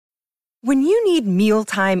When you need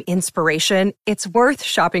mealtime inspiration, it's worth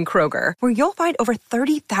shopping Kroger, where you'll find over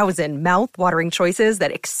 30,000 mouth-watering choices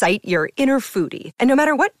that excite your inner foodie. And no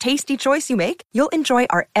matter what tasty choice you make, you'll enjoy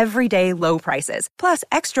our everyday low prices, plus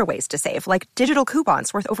extra ways to save, like digital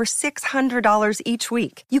coupons worth over $600 each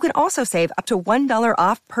week. You can also save up to $1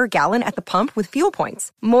 off per gallon at the pump with fuel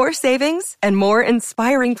points. More savings and more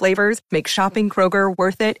inspiring flavors make shopping Kroger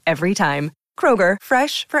worth it every time. Kroger,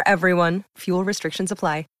 fresh for everyone. Fuel restrictions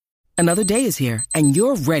apply. Another day is here, and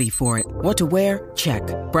you're ready for it. What to wear? Check.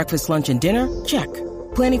 Breakfast, lunch, and dinner? Check.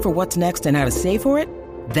 Planning for what's next and how to save for it?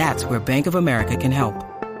 That's where Bank of America can help.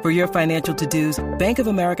 For your financial to-dos, Bank of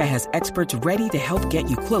America has experts ready to help get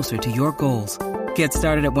you closer to your goals. Get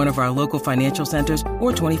started at one of our local financial centers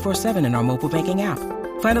or 24/7 in our mobile banking app.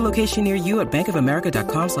 Find a location near you at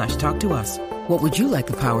bankofamerica.com/talktous. What would you like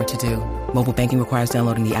the power to do? Mobile banking requires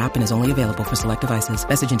downloading the app and is only available for select devices.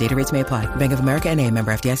 Message and data rates may apply. Bank of America N.A.,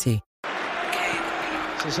 member FDIC.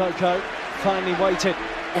 Sissoko finally waited.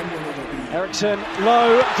 Ericsson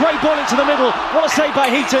low, great ball into the middle. What a save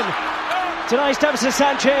by Heaton. Denies Davison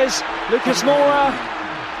Sanchez, Lucas Moura,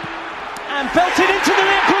 and belted into the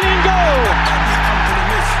net. Brilliant goal.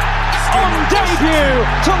 On debut,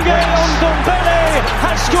 Tunge Ndombele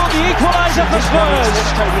has scored the equaliser for Spurs.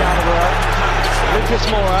 Lucas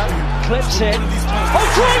Moura clips it. Oh,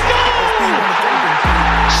 great goal!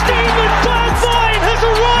 Stephen Bergwijn has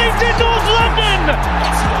arrived in North London.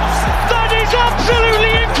 That is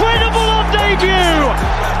absolutely incredible on debut.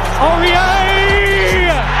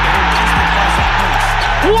 Aurier!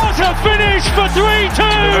 What a finish for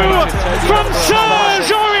 3-2 from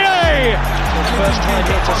Serge Aurier! First time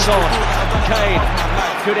here to Son. Kane.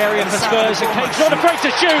 Good area for Spurs, and Kane's not afraid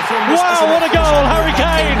to shoot. Wow, what a goal, Harry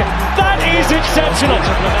Kane! That is exceptional.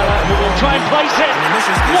 Lamela, who will try and place it.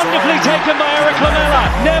 Wonderfully taken by Eric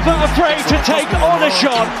Lamela. Never afraid to take on a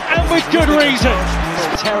shot, and with good reason.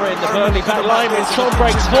 Terror in the Burnley back line when Son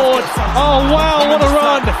breaks forward. Oh wow, what a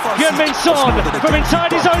run! Heung-min Son from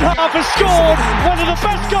inside his own half has scored one of the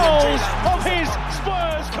best goals of his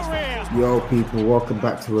Spurs career. Yo people, welcome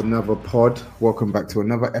back to another pod. Welcome back to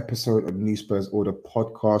another episode of the New Spurs Order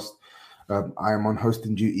podcast. I am on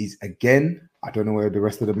hosting duties again. I don't know where the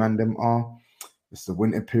rest of the mandem are. It's the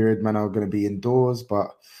winter period, man. I'm going to be indoors,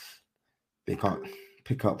 but they can't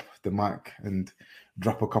pick up the mic and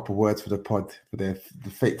drop a couple words for the pod, for the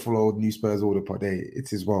faithful old New Spurs Order pod. Hey,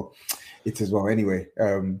 it is well. Anyway,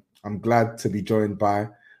 I'm glad to be joined by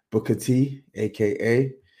Booker T,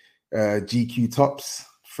 aka GQ Tops,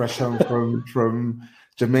 fresh home from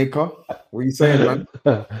Jamaica. What are you saying,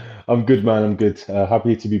 man? I'm good, man. I'm good.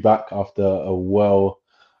 Happy to be back after a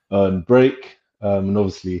well-earned break, and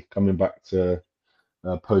obviously coming back to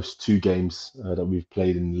post 2 games that we've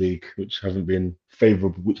played in the league, which haven't been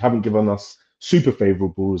favourable, which haven't given us super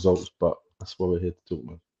favourable results, but that's why we're here to talk,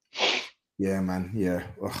 man. Yeah, man. Yeah.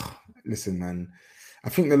 Ugh. Listen, man. I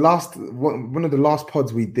think one of the last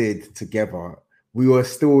pods we did together, we were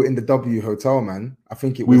still in the W Hotel, man. I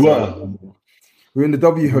think it was. We were in the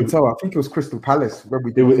W Hotel. I think it was Crystal Palace where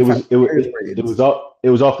we did. It was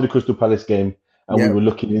after the Crystal Palace game, and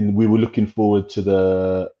we were looking forward to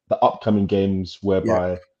the upcoming games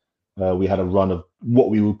whereby we had a run of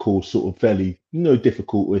what we would call sort of fairly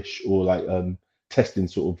difficult-ish or like testing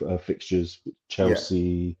sort of fixtures.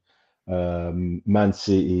 Chelsea, Man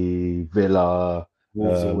City, Villa,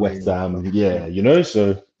 West Ham.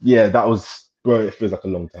 So that was, bro, it feels like a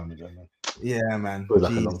long time ago, man. Yeah, man.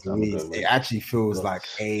 It actually feels like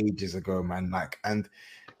ages ago, man. Like, and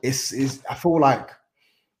it's I feel like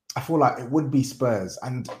it would be Spurs,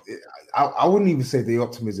 and I wouldn't even say the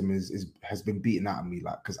optimism has been beaten out of me,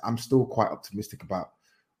 like, because I'm still quite optimistic about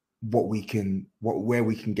where we can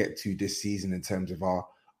get to this season in terms of our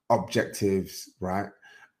objectives, right?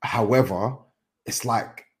 However, it's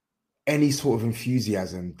like any sort of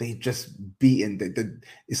enthusiasm, they just beaten.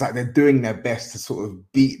 It's like they're doing their best to sort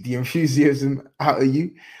of beat the enthusiasm out of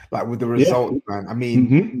you, like with the result, man. I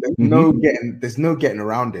mean, there's no getting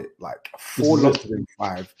around it. Like 4 losses in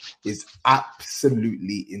 5 is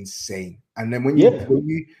absolutely insane. And then when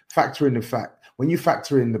you factor in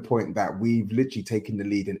the point that we've literally taken the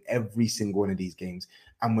lead in every single one of these games,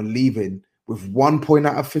 and we're leaving with 1 point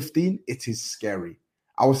out of 15, it is scary.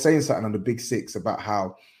 I was saying something on the Big Six about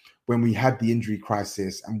how when we had the injury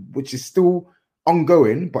crisis, and which is still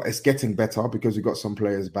ongoing, but it's getting better because we got some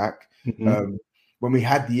players back. When we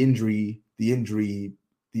had the injuries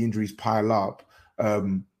pile up,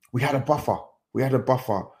 we had a buffer. We were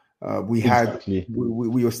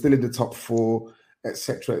still in the top 4,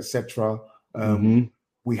 etc.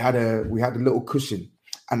 We had a little cushion,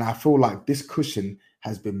 and I feel like this cushion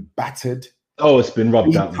has been battered Oh, it's been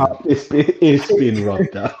rubbed out, man. It's been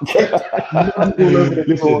rubbed out. all over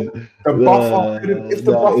the floor. Listen, The buffer couldn't, if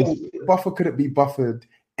the buffer couldn't be buffered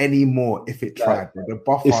anymore if it tried. Bro. The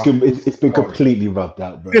buffer, it's been completely rubbed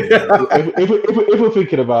out, bro. if we're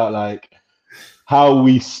thinking about like how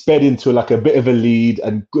we sped into like a bit of a lead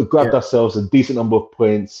and grabbed ourselves a decent number of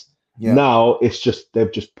points. Yeah. Now it's just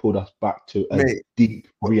they've just pulled us back to a deep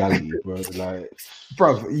reality, bro. Like,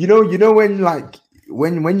 bro, you know when like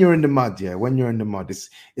when you're in the mud,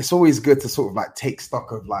 it's always good to sort of like take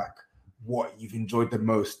stock of like what you've enjoyed the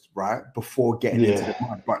most, right? Before getting into the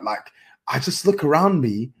mud. But like I just look around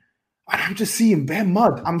me and I'm just seeing bare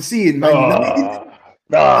mud. I'm seeing Man United.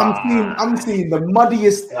 I'm seeing the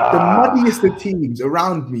muddiest of teams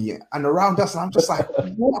around me and around us, and I'm just like,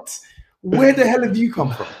 what? Where the hell have you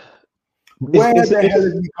come from?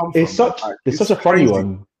 It's such a funny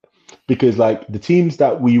one because like the teams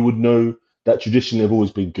that we would know that traditionally have always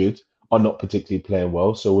been good are not particularly playing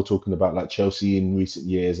well. So we're talking about like Chelsea in recent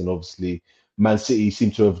years, and obviously Man City seem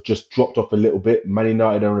to have just dropped off a little bit. Man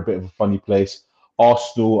United are in a bit of a funny place.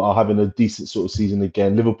 Arsenal are having a decent sort of season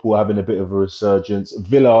again. Liverpool are having a bit of a resurgence.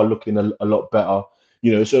 Villa are looking a lot better.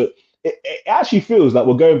 You know, so it actually feels like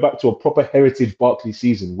we're going back to a proper heritage Barclays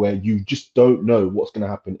season where you just don't know what's going to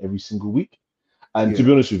happen every single week. And to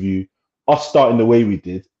be honest with you, us starting the way we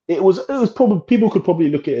did, it was probably, people could probably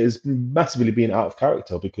look at it as massively being out of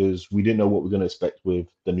character because we didn't know what we were going to expect with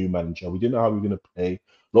the new manager. We didn't know how we were going to play.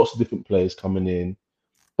 Lots of different players coming in.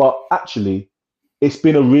 But actually, it's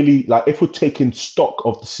been a really, like, if we're taking stock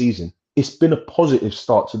of the season, it's been a positive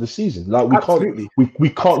start to the season. Like we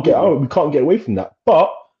can't get away from that.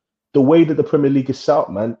 But the way that the Premier League is set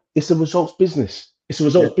up, man, it's a results business. It's a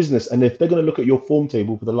results business. And if they're going to look at your form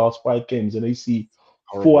table for the last 5 games and they see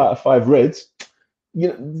 4 out of 5 reds, you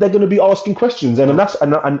know, they're going to be asking questions. And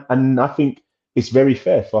I think it's very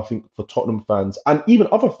fair for Tottenham fans and even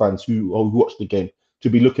other fans who watch the game to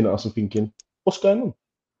be looking at us and thinking, what's going on?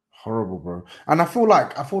 Horrible, bro. And I feel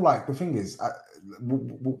like the thing is,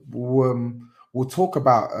 we'll talk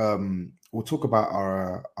about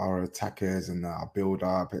our attackers and our build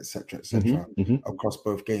up, etc., across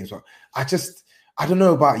both games. But I don't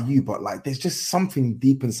know about you, but like there's just something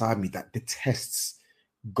deep inside me that detests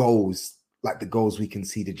goals like the goals we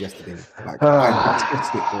conceded yesterday. Like I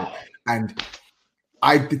detest it, bro. And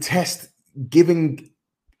I detest giving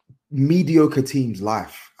mediocre teams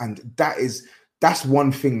life, and that's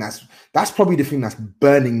one thing that's probably the thing that's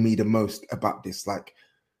burning me the most about this. Like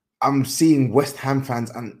I'm seeing West Ham fans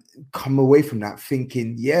and come away from that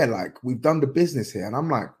thinking, like we've done the business here, and I'm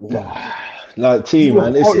like, what? Like team,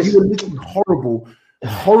 man, you were looking horrible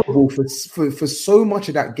for so much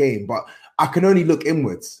of that game. But I can only look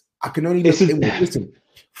inwards. Listen,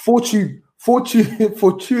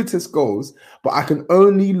 fortuitous goals, but I can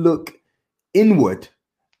only look inward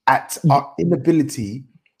at our inability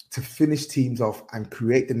to finish teams off and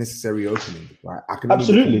create the necessary opening. Right? I can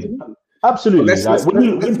absolutely. Let's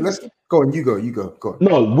go on. You go. Go on.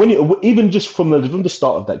 No, even just from the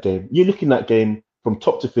start of that game, you're looking at that game from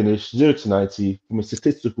top to finish, 0 to 90, from a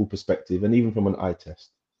statistical perspective, and even from an eye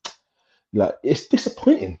test. Like it's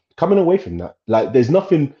disappointing coming away from that. Like there's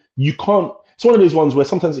nothing you can't. It's one of those ones where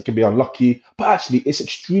sometimes it can be unlucky, but actually it's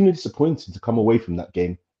extremely disappointing to come away from that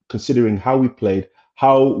game, considering how we played,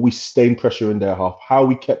 how we sustained pressure in their half, how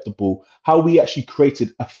we kept the ball, how we actually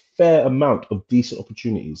created a fair amount of decent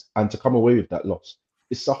opportunities, and to come away with that loss.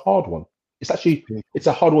 It's a hard one. It's a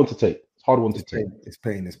hard one to take. It's a hard one to take. It's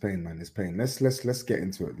pain, man. It's pain. Let's get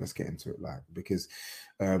into it. Like, because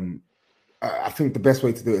I think the best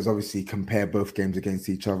way to do it is obviously compare both games against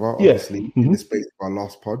each other. Obviously, in the space of our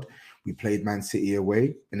last pod, we played Man City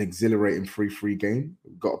away, an exhilarating 3-3 game.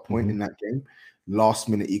 We got a point in that game. Last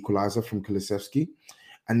minute equalizer from Kulusevski.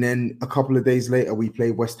 And then a couple of days later, we play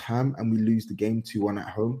West Ham and we lose the game 2-1 at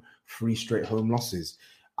home, 3 straight home losses.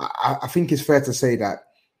 I think it's fair to say that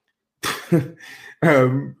we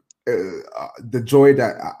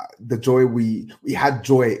had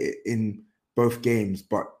joy in both games,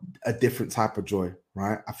 but a different type of joy,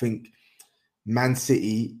 right? I think Man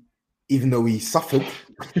City, even though we suffered,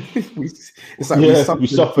 we suffered. In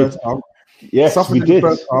the first half. Yes, we did. In the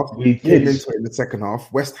first half. We came into it in the second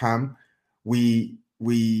half. West Ham, we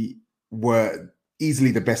were easily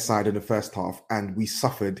the best side in the first half, and we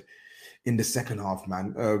suffered in the second half,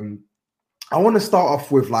 man. I want to start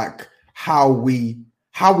off with like how we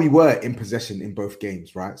were in possession in both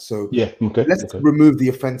games, right? So let's remove the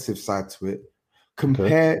offensive side to it.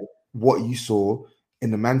 Compare what you saw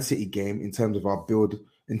in the Man City game in terms of our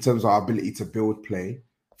ability to build play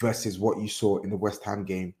versus what you saw in the West Ham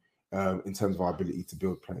game in terms of our ability to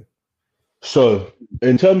build play. So,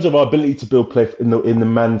 in terms of our ability to build play in the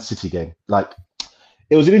Man City game, like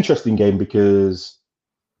it was an interesting game because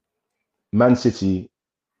Man City,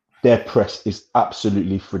 their press is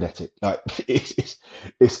absolutely frenetic. Like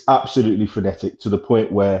it's absolutely frenetic to the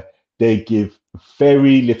point where they give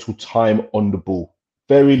very little time on the ball,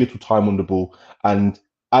 very little time on the ball. And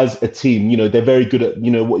as a team, they're very good at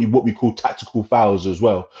what we call tactical fouls as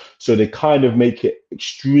well. So they kind of make it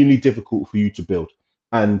extremely difficult for you to build.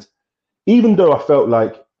 And even though I felt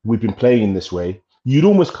like we've been playing in this way, you'd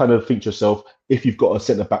almost kind of think to yourself, if you've got a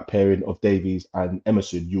centre back pairing of Davies and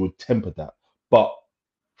Emerson, you would temper that. But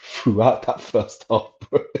throughout that first half,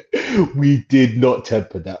 we did not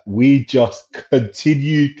temper that. We just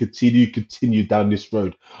continued down this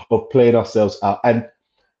road of playing ourselves out. And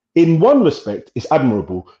in one respect, it's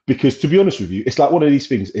admirable because, to be honest with you, it's like one of these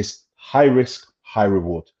things. It's high risk, high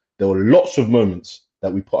reward. There were lots of moments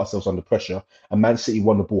that we put ourselves under pressure, and Man City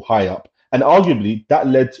won the ball high up, and arguably that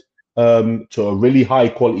led to a really high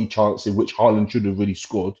quality chance in which Haaland should have really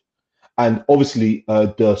scored. And obviously,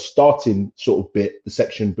 the starting sort of bit, the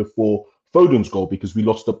section before Foden's goal, because we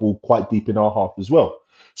lost the ball quite deep in our half as well.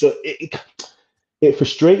 So it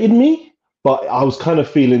frustrated me, but I was kind of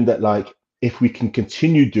feeling that, like, if we can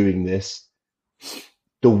continue doing this,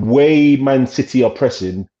 the way Man City are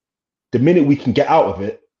pressing, the minute we can get out of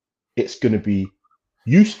it, it's going to be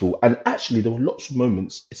useful. And actually, there were lots of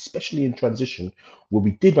moments, especially in transition, where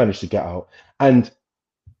we did manage to get out. And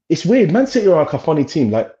it's weird. Man City are like a funny team.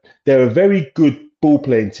 Like, they're a very good ball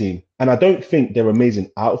playing team. And I don't think they're amazing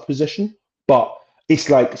out of possession. But it's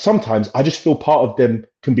like sometimes I just feel part of them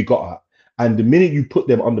can be got at. And the minute you put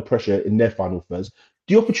them under pressure in their final thirds,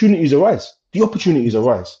 the opportunities arise.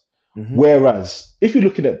 Mm-hmm. Whereas if you're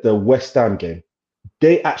looking at the West Ham game,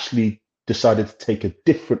 they actually decided to take a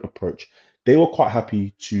different approach. They were quite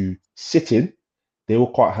happy to sit in. They were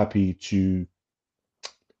quite happy to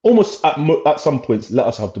almost at some points let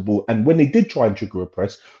us have the ball. And when they did try and trigger a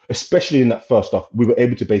press, especially in that first half, we were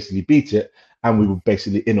able to basically beat it and we were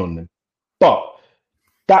basically in on them. But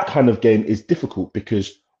that kind of game is difficult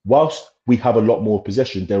because whilst we have a lot more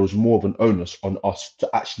possession, there was more of an onus on us to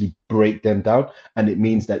actually break them down. And it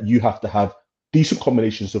means that you have to have decent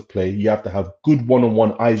combinations of play. You have to have good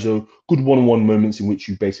one-on-one ISO, good one-on-one moments in which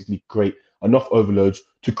you basically create enough overloads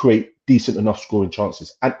to create decent enough scoring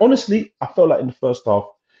chances. And honestly, I felt like in the first half,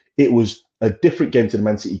 it was a different game to the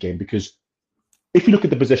Man City game because if you look at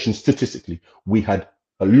the possession statistically, we had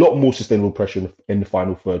a lot more sustainable pressure in the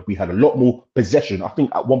final third. We had a lot more possession. I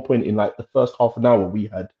think at one point in like the first half an hour, we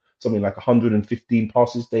had something like 115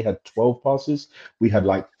 passes. They had 12 passes. We had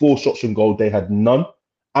like 4 shots on goal. They had none.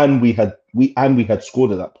 And we had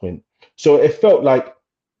scored at that point. So it felt like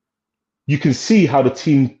you can see how the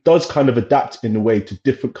team does kind of adapt in a way to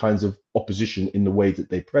different kinds of opposition in the way that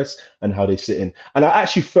they press and how they sit in. And I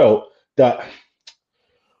actually felt that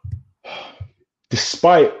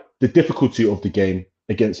despite the difficulty of the game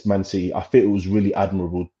against Man City, I think it was really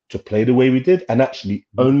admirable to play the way we did and actually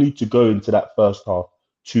only to go into that first half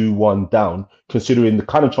 2-1 down, considering the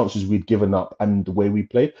kind of chances we'd given up and the way we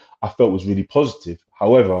played, I felt was really positive.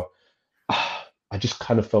 However, I just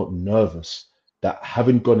kind of felt nervous that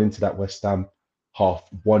having gone into that West Ham half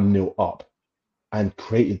 1-0 up and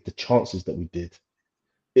created the chances that we did,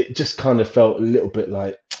 it just kind of felt a little bit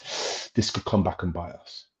like this could come back and bite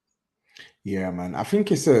us. Yeah, man. I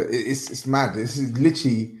think it's mad. This is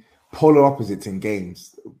literally polar opposites in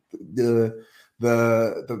games. The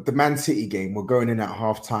Man City game, we're going in at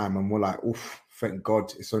half time and we're like, oof, thank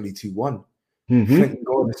God it's only 2-1. Mm-hmm. Thank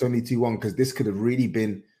God it's only 2-1 because this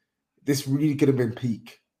really could have been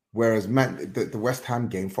peak. Whereas the West Ham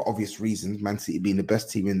game, for obvious reasons, Man City being the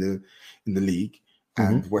best team in the league,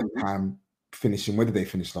 and West Ham finishing, where did they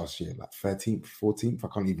finish last year? Like 13th, 14th? I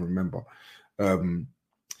can't even remember.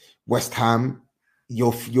 West Ham,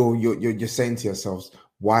 you're saying to yourselves,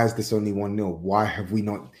 why is this only 1-0? Why have we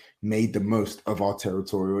not made the most of our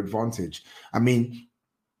territorial advantage? I mean,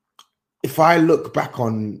 if I look back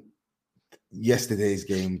on yesterday's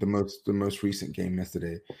game, the most recent game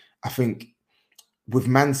yesterday, I think with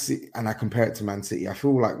Man City, and I compare it to Man City, I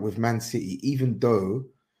feel like with Man City, even though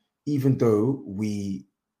we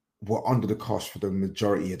were under the cosh for the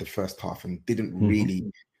majority of the first half and didn't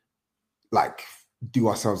really like do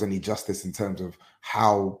ourselves any justice in terms of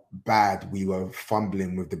how bad we were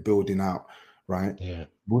fumbling with the building out, right? Yeah.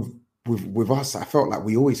 With us, I felt like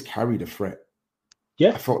we always carried a threat.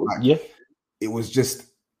 Yeah. I felt like it was just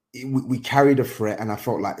we carried a threat, and I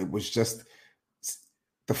felt like it was just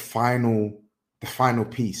the final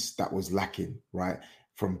piece that was lacking, right?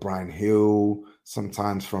 From Brian Hill,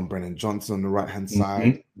 sometimes from Brennan Johnson on the right-hand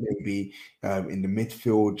side, maybe in the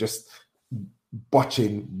midfield, just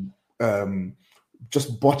botching,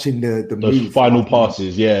 just botching the those move. final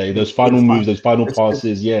passes, those final moves, those final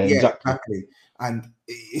passes, exactly. And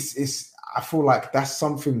it's I feel like that's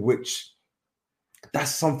something which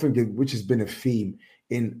has been a theme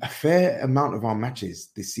in a fair amount of our matches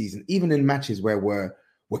this season, even in matches where we're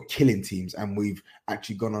killing teams and we've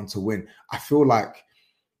actually gone on to win. I feel like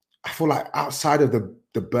outside of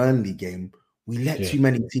the Burnley game, we let too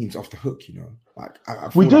many teams off the hook,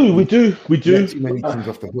 Like we do. Let too many teams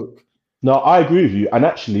off the hook. No, I agree with you. And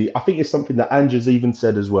actually, I think it's something that Andrew's even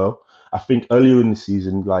said as well. I think earlier in the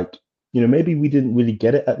season, like, maybe we didn't really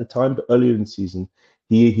get it at the time, but earlier in the season,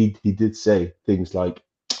 he did say things like,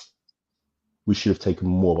 we should have taken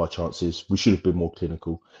more of our chances. We should have been more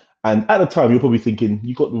clinical. And at the time, you're probably thinking,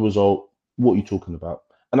 you got the result. What are you talking about?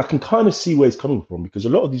 And I can kind of see where it's coming from, because a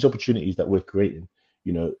lot of these opportunities that we're creating,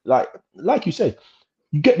 like you say,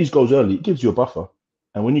 you get these goals early, it gives you a buffer.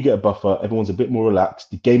 And when you get a buffer, everyone's a bit more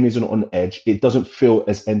relaxed. The game isn't on edge. It doesn't feel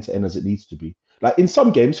as end-to-end as it needs to be. Like in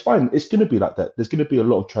some games, fine, it's going to be like that. There's going to be a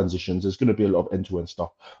lot of transitions. There's going to be a lot of end-to-end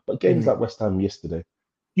stuff. But games like West Ham yesterday,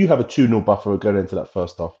 you have a 2-0 buffer going into that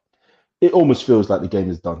first half. It almost feels like the game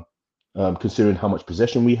is done, considering how much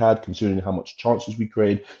possession we had, considering how much chances we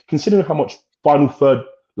created, considering how much final third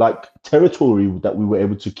territory that we were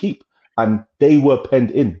able to keep. And they were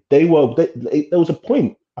penned in. There was a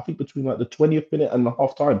point, I think, between the 20th minute and the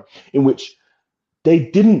half time in which they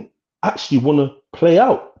didn't actually want to play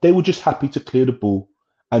out. They were just happy to clear the ball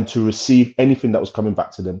and to receive anything that was coming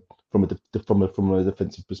back to them from a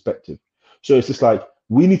defensive perspective. So it's just like,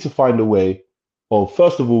 we need to find a way of,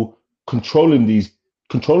 first of all, controlling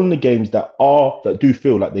the games that do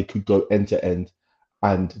feel like they could go end to end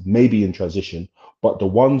and maybe in transition, but the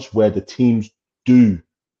ones where the teams do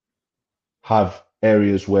have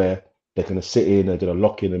areas where they're going to sit in, they're going to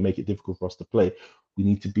lock in and make it difficult for us to play. We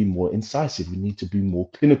need to be more incisive. We need to be more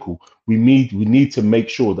clinical. We need to make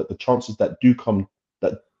sure that the chances that do come,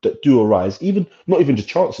 that do arise, not even the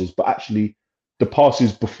chances, but actually the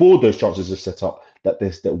passes before those chances are set up, that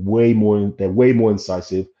they're way more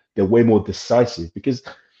incisive, they're way more decisive, because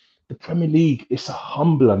the Premier League, it's a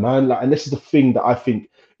humbler, man. And this is the thing that I think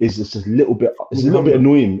is just a little bit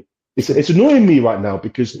annoying. It's annoying me right now,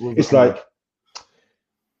 because it's like,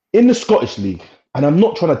 in the Scottish League, and I'm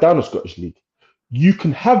not trying to down the Scottish League, you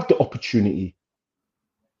can have the opportunity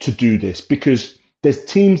to do this because there's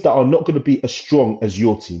teams that are not going to be as strong as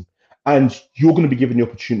your team, and you're going to be given the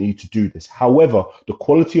opportunity to do this. However, the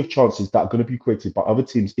quality of chances that are going to be created by other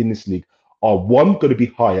teams in this league are, one, going to be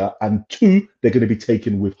higher, and two, they're going to be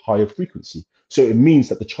taken with higher frequency. So it means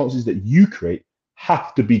that the chances that you create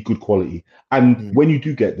have to be good quality. And when you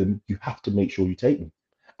do get them, you have to make sure you take them.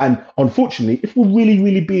 And unfortunately, if we're really,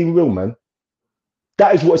 really being real, man,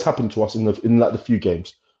 that is what has happened to us in the few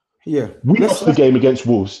games. Yeah, we lost the game against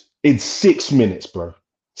Wolves in 6 minutes, bro.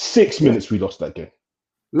 6 minutes we lost that game.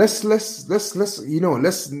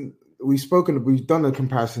 We've done a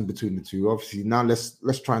comparison between the two. Obviously, now let's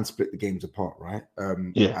try and split the games apart, right?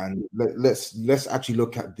 And let's actually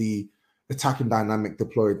look at the attacking dynamic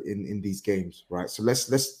deployed in these games, right? So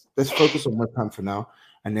let's focus on West Ham for now.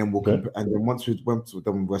 And then we'll compare, and then once we're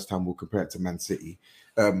done with West Ham, we'll compare it to Man City.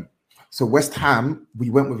 So West Ham,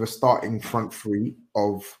 we went with a starting front three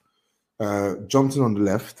of Johnson on the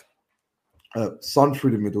left, Son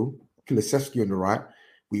through the middle, Kulusevski on the right.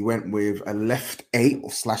 We went with a left 8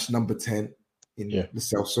 or / number 10 in Lo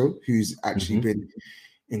Celso, who's actually been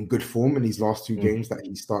in good form in these last two games that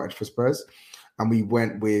he started for Spurs. And we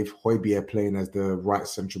went with Højbjerg playing as the right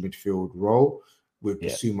central midfield role, with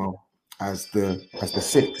Bissouma as the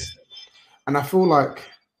 6. And I feel like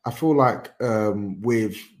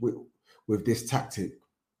with this tactic,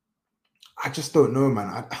 I just don't know,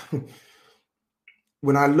 man.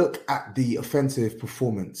 When I look at the offensive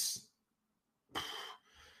performance,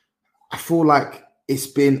 I feel like it's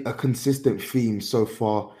been a consistent theme so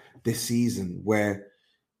far this season,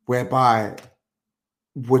 whereby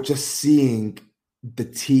we're just seeing the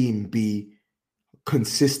team be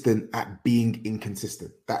consistent at being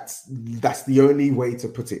inconsistent. That's the only way to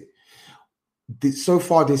put it. So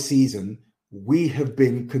far this season, we have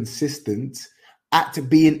been consistent at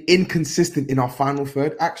being inconsistent in our final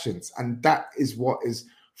third actions, and that is what is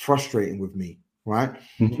frustrating with me, right?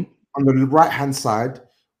 On the right-hand side,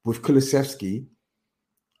 with Kulusevski,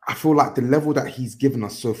 I feel like the level that he's given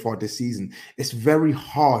us so far this season, it's very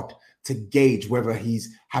hard to gauge whether he's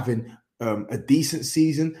having a decent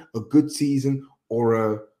season, a good season,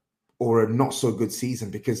 or a not so good season,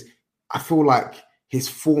 because I feel like his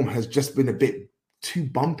form has just been a bit too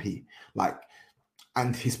bumpy,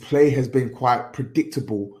 and his play has been quite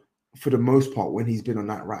predictable for the most part when he's been on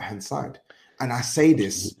that right-hand side. And I say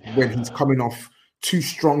this when he's coming off 2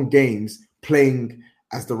 strong games playing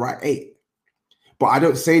as the right 8. But I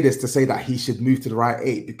don't say this to say that he should move to the right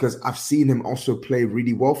 8, because I've seen him also play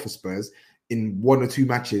really well for Spurs in 1 or 2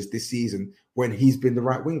 matches this season when he's been the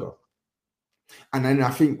right winger. And then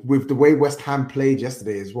I think with the way West Ham played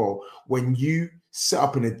yesterday as well, when you set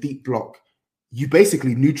up in a deep block, you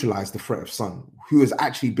basically neutralize the threat of Son, who has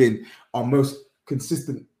actually been our most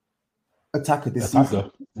consistent attacker this season.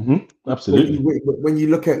 Mm-hmm. Absolutely. When you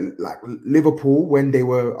look at like Liverpool, when they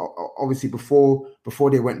were obviously before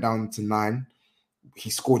they went down to 9, he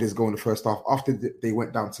scored his goal in the first half. After they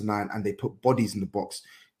went down to 9 and they put bodies in the box,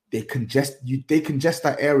 they congest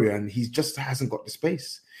that area, and he just hasn't got the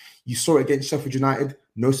space. You saw it against Sheffield United,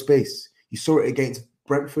 no space. You saw it against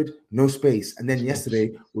Brentford, no space. And then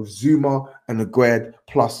yesterday with Zuma and Aguerd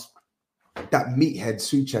plus that meathead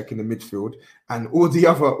Souček in the midfield and all the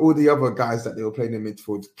other guys that they were playing in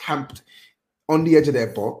midfield camped on the edge of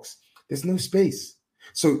their box, there's no space.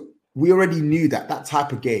 So we already knew that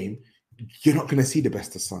type of game, you're not going to see the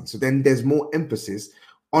best of Son. So then there's more emphasis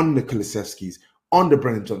on the Kulusevskis, on the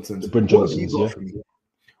Brennan Johnsons.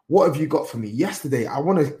 What have you got for me? Yesterday,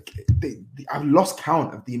 I've lost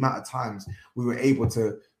count of the amount of times we were able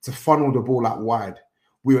to funnel the ball out wide.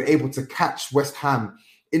 We were able to catch West Ham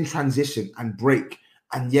in transition and break,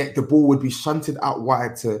 and yet the ball would be shunted out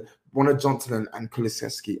wide to Brennan Johnson and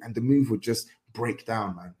Kulusevski, and the move would just break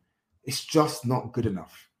down, man. It's just not good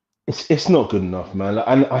enough. It's not good enough, man.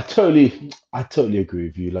 And I totally agree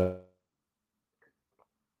with you. Like,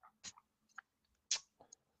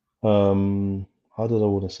 how did I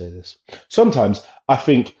want to say this? Sometimes I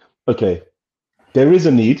think, okay, there is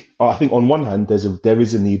a need. I think on one hand, there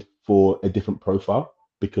is a need for a different profile,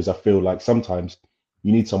 because I feel like sometimes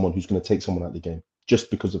you need someone who's going to take someone out of the game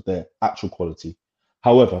just because of their actual quality.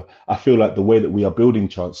 However, I feel like the way that we are building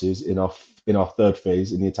chances in our third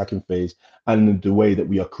phase, in the attacking phase, and the way that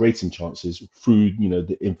we are creating chances through,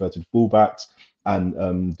 the inverted fullbacks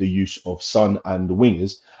and the use of Son and the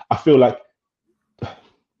wingers, I feel like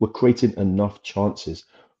we're creating enough chances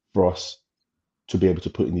for us to be able to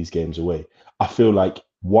put in these games away. I feel like,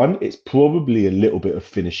 one, it's probably a little bit of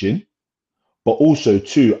finishing, but also,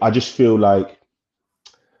 two, I just feel like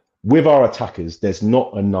with our attackers, there's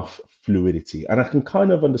not enough fluidity. And I can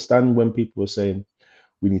kind of understand when people are saying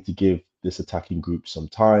we need to give this attacking group some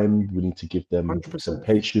time, we need to give them 100%. Some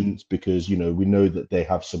patience, because, we know that they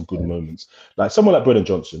have some good moments. Like someone like Brennan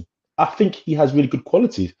Johnson, I think he has really good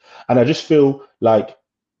qualities. And I just feel like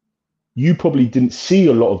you probably didn't see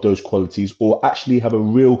a lot of those qualities, or actually have a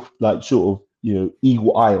real,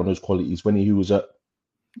 eagle eye on those qualities when he was at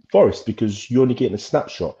Forest, because you're only getting a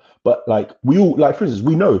snapshot. But we all, for instance,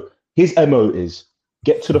 we know his MO is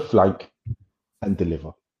get to the flank and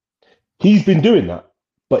deliver. He's been doing that,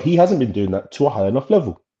 but he hasn't been doing that to a high enough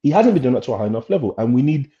level. And we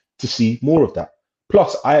need to see more of that.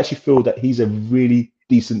 Plus, I actually feel that he's a really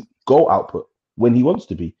decent goal output when he wants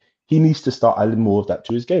to be. He needs to start adding more of that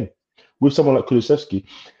to his game. With someone like Kulusevski,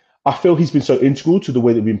 I feel he's been so integral to the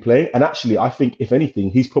way that we've been playing. And actually, I think, if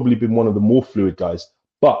anything, he's probably been one of the more fluid guys.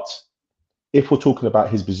 But if we're talking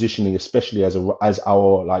about his positioning, especially as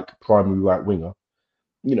our primary right winger,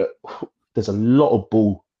 there's a lot of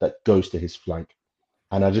ball that goes to his flank.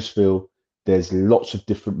 And I just feel there's lots of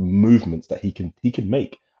different movements that he can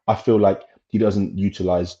make. I feel like he doesn't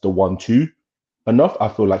utilize the 1-2 enough. I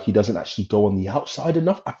feel like he doesn't actually go on the outside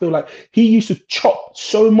enough. I feel like he used to chop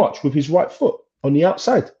so much with his right foot on the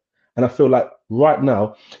outside. And I feel like right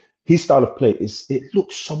now, his style of play it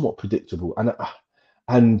looks somewhat predictable.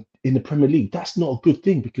 And in the Premier League, that's not a good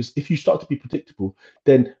thing, because if you start to be predictable,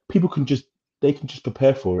 then people can just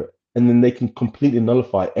prepare for it. And then they can completely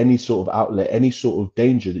nullify any sort of outlet, any sort of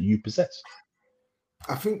danger that you possess.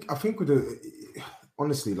 I think with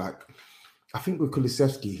I think with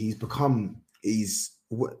Kulusevski,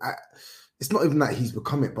 it's not even that he's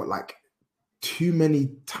become it, but too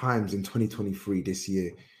many times in 2023 this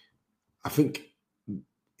year, I think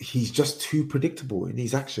he's just too predictable in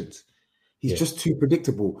his actions. He's just too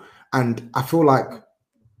predictable. And I feel like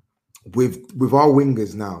with our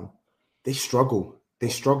wingers now, they struggle. They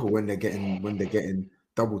struggle when they're getting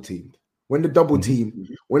double teamed. When the double team,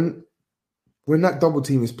 when that double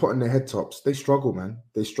team is put on their head tops, they struggle, man.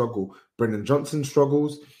 They struggle. Brennan Johnson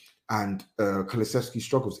struggles, and Kulusevski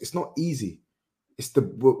struggles. It's not easy.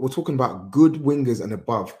 We're talking about good wingers and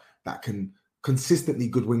above that can consistently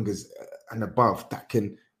good wingers and above that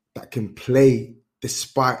can play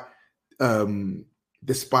despite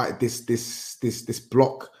this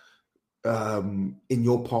block in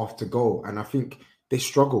your path to goal. And I think they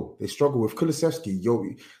struggle with Kulusevski.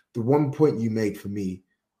 the one point you made for me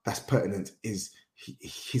that's pertinent is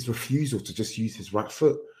his refusal to just use his right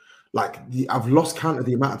foot. Like I've lost count of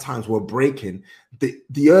the amount of times we're breaking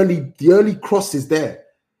the early crosses there.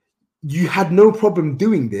 You had no problem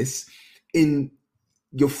doing this in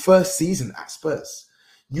your first season at Spurs.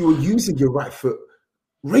 You were using your right foot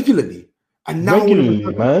regularly. And now he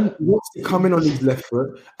wants to come in on his left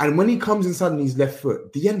foot. And when he comes inside on his left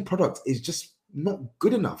foot, the end product is just not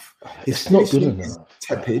good enough. It's not good enough. Is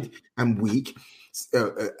tepid and weak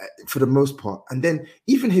for the most part. And then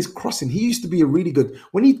even his crossing, he used to be a really good,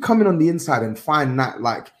 when he'd come in on the inside and find that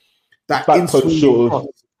in-swinging cross.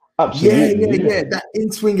 Absolutely. Yeah. That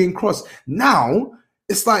in-swinging cross. Now,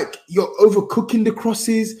 it's like you're overcooking the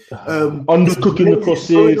crosses, undercooking the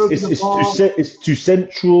crosses. It's too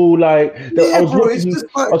central. Like I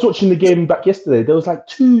was watching the game back yesterday. There was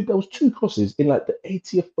two crosses in like the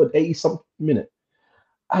 80th or 80 something minute,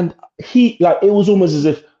 and it was almost as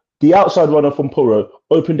if the outside runner from Porro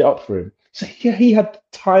opened it up for him. So he had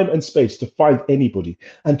time and space to find anybody,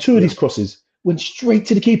 and two of these crosses went straight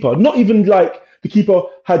to the keeper. Not even like the keeper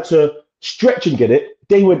had to stretch and get it.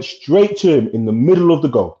 They went straight to him in the middle of the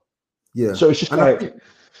goal. Yeah. So it's just I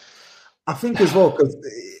think as well, because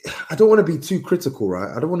I don't want to be too critical,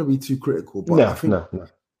 right? I don't want to be too critical, but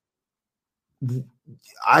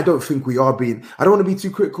I don't think we are being, I don't want to be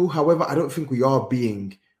too critical. However, I don't think we are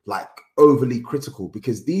being like overly critical,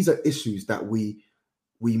 because these are issues that we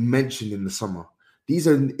mentioned in the summer. These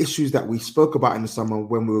are issues that we spoke about in the summer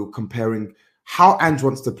when we were comparing how Ange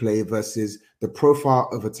wants to play versus the profile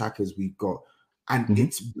of attackers we've got. And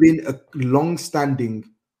it's been a long-standing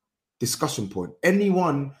discussion point.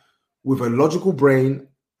 Anyone with a logical brain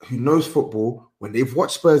who knows football, when they've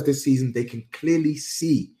watched Spurs this season, they can clearly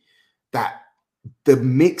see that the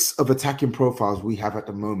mix of attacking profiles we have at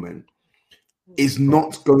the moment is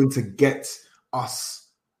not going to get us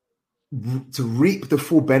to reap the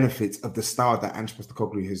full benefits of the style that Ange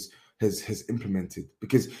Postecoglou has implemented.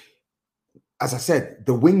 Because, as I said,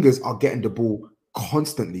 the wingers are getting the ball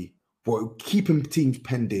constantly. We're keeping teams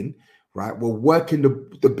penned in, right? We're working,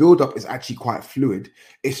 the build-up is actually quite fluid.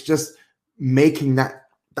 It's just making that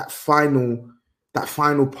final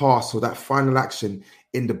pass or that final action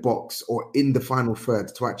in the box or in the final third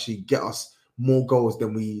to actually get us more goals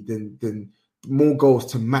than more goals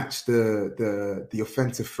to match the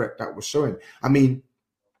offensive threat that we're showing. I mean,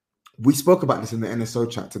 we spoke about this in the NSO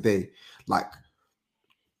chat today. Like,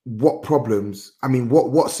 what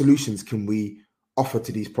solutions can we offer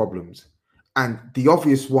to these problems? And the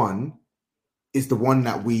obvious one is the one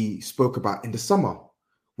that we spoke about in the summer,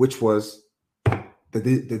 which was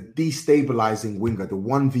the destabilizing winger, the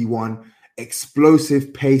 1v1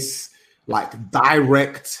 explosive pace, like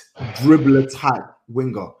direct dribbler type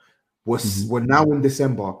winger. We're now in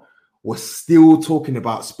December. We're still talking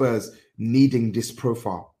about Spurs needing this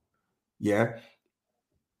profile. Yeah.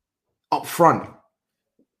 Up front,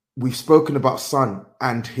 we've spoken about Son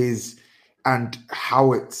and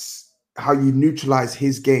how you neutralize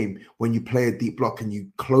his game when you play a deep block and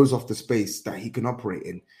you close off the space that he can operate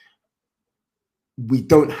in. We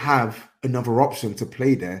don't have another option to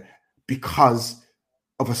play there because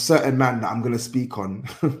of a certain man that I'm going to speak on.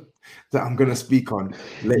 Later on. Let's speak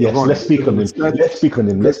on him.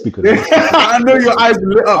 I know your eyes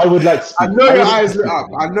lit up. I would like to speak. I know your eyes lit up.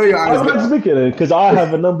 I would like to speak on him because I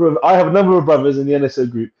have a number of brothers in the NSO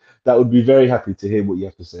group that would be very happy to hear what you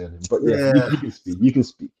have to say on him. But you can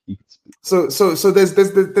speak. So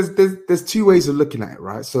there's two ways of looking at it,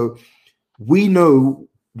 right? So we know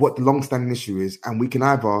what the long-standing issue is, and we can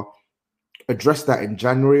either address that in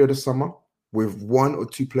January or the summer with one or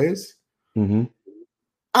two players.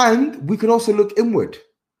 And we can also look inward,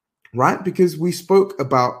 right? Because we've spoken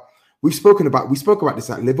about this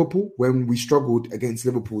at Liverpool when we struggled against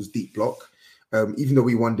Liverpool's deep block. Even though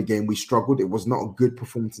we won the game, we struggled. It was not a good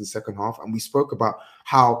performance in the second half. And we spoke about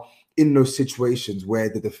how in those situations where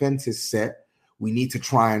the defense is set, we need to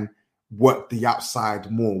try and work the outside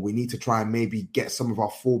more. We need to try and maybe get some of our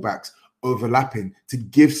fullbacks overlapping to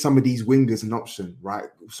give some of these wingers an option, right?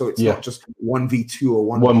 So it's not just 1v2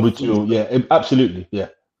 or 1v2. Yeah, absolutely. Yeah.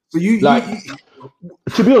 So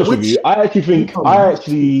to be honest with you,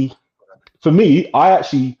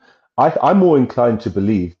 I'm more inclined to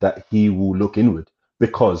believe that he will look inward,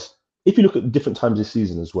 because if you look at different times this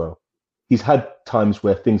season as well, he's had times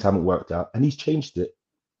where things haven't worked out and he's changed it.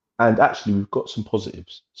 And actually, we've got some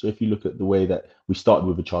positives. So if you look at the way that we started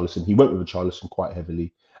with Richarlison, he went with Richarlison quite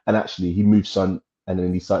heavily, and actually he moved Son, and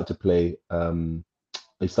then he started to play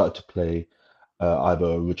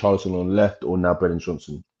either Richarlison on the left or now Brennan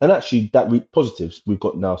Johnson. And actually, that positives. We've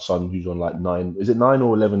got now Son, who's on like 9. Is it 9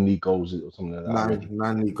 or 11 league goals or something like that already?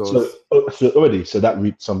 9 league goals. So already, so that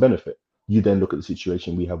reaped some benefit. You then look at the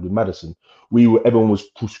situation we have with Maddison. Everyone was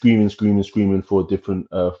screaming for a different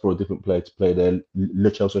player to play there. Lo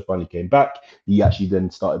Celso finally came back. He actually then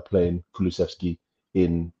started playing Kulusevski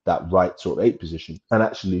in that right sort of 8 position, and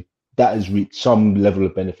actually that has reaped some level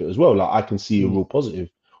of benefit as well. Like I can see a real positive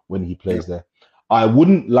when he plays there. I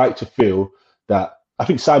wouldn't like to feel that. I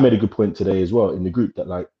think Sai made a good point today as well in the group that,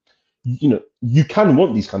 like, you know, you can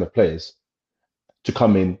want these kind of players to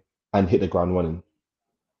come in and hit the ground running.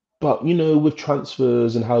 But, you know, with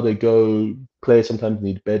transfers and how they go, players sometimes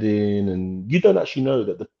need bedding, and you don't actually know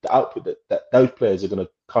that the output that those players are going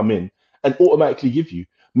to come in and automatically give you.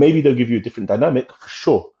 Maybe they'll give you a different dynamic, for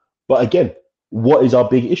sure. But again, what is our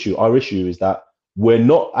big issue? Our issue is that we're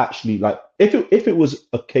not actually, like, if it was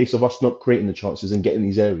a case of us not creating the chances and getting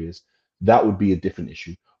these areas, that would be a different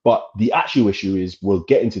issue. But the actual issue is we'll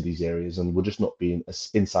get into these areas and we're just not being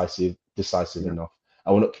decisive enough,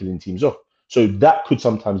 and we're not killing teams off. So that could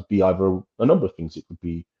sometimes be either a number of things. It could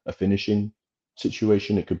be a finishing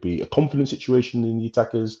situation. It could be a confidence situation in the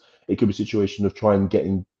attackers. It could be a situation of trying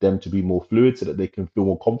getting them to be more fluid so that they can feel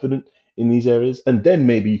more confident in these areas. And then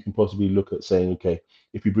maybe you can possibly look at saying, okay,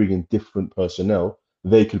 if you bring in different personnel,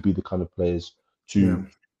 they could be the kind of players to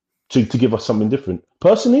give us something different.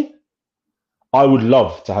 Personally, I would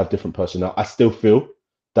love to have different personnel. I still feel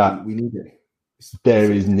that we need it.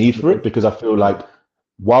 There is need for it, because I feel like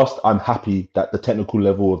whilst I'm happy that the technical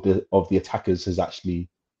level of the attackers has actually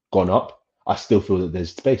gone up, I still feel that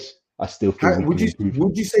there's space. I still feel would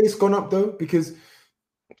you say it's gone up though? Because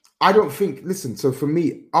I don't think. Listen, so for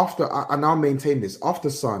me, and I'll maintain this. After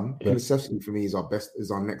Son, Kulusevski for me is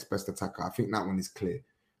our next best attacker. I think that one is clear,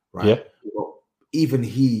 right? Yeah. Even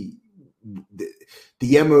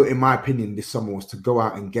the MO, in my opinion, this summer was to go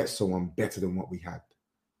out and get someone better than what we had.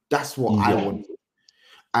 That's what I wanted.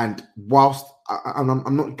 And whilst I'm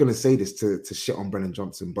not going to say this to shit on Brennan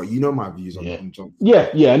Johnson, but you know my views on Johnson.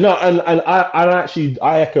 No, and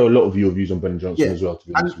I echo a lot of your views on Brennan Johnson as well. To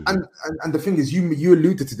be honest with you. And the thing is, you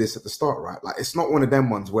alluded to this at the start, right? Like, it's not one of them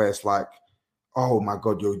ones where it's like, oh my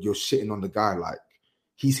god, you're shitting on the guy. Like,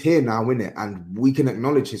 he's here now, innit? And we can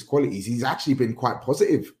acknowledge his qualities. He's actually been quite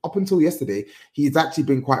positive up until yesterday. He's actually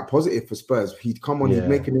been quite positive for Spurs. He'd come on, he'd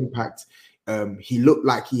make an impact. He looked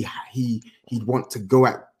like he'd want to go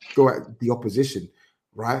at the opposition,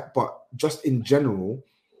 right? But just in general,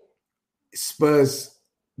 Spurs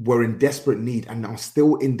were in desperate need, and are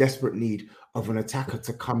still in desperate need of an attacker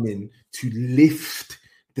to come in to lift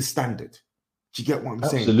the standard. Do you get what I'm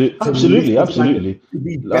saying? Absolutely. To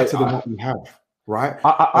be better than what we have, right?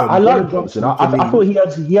 I like Johnson. I thought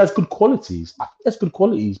he has good qualities. I think he has good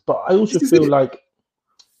qualities, but I also feel like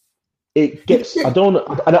it gets. I don't.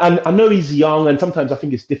 And I know he's young, and sometimes I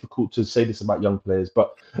think it's difficult to say this about young players,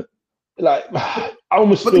 but like I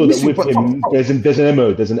almost feel that with him, there's an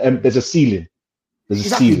MO, there's a ceiling. There's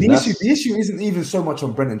a ceiling. The issue isn't even so much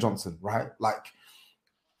on Brennan Johnson, right? Like,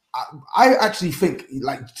 I actually think,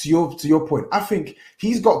 like, to your point, I think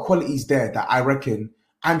he's got qualities there that I reckon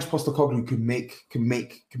Ange Postecoglou can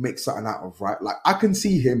make something out of, right? Like, I can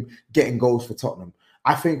see him getting goals for Tottenham.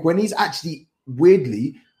 I think when he's actually,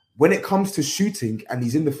 weirdly, when it comes to shooting and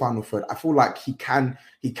he's in the final third, I feel like he can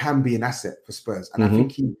be an asset for Spurs.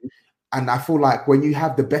 And I feel like when you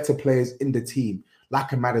have the better players in the team,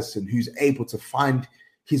 like a Maddison, who's able to find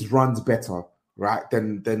his runs better, right,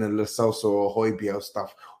 than a Lo Celso or Højbjerg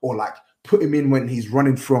stuff, or like put him in when he's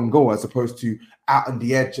running through on goal as opposed to out on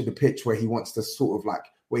the edge of the pitch where he wants to sort of like,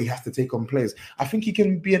 where he has to take on players. I think he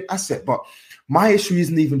can be an asset. But my issue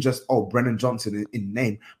isn't even just, Brennan Johnson in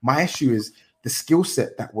name. My issue is the skill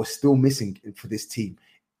set that we're still missing for this team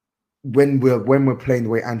when we're playing the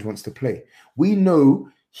way Ange wants to play. We know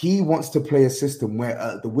he wants to play a system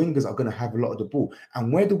where the wingers are going to have a lot of the ball.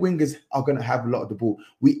 And where the wingers are going to have a lot of the ball,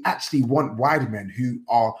 we actually want wide men who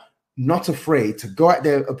are not afraid to go at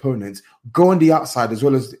their opponents, go on the outside as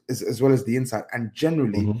well as the inside, and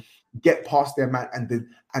generally get past their man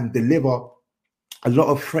and deliver a lot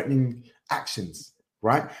of threatening actions,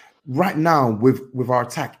 right? Right now, with our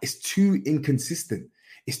attack, it's too inconsistent.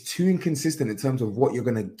 It's too inconsistent in terms of what you're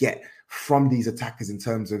going to get from these attackers in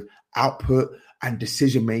terms of output and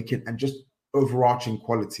decision-making and just overarching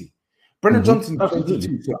quality. Brennan Johnson,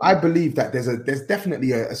 22, so I believe that there's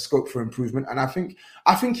definitely a scope for improvement, and I think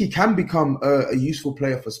he can become a useful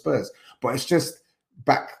player for Spurs. But it's just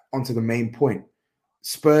back onto the main point.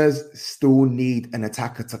 Spurs still need an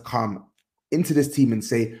attacker to come into this team and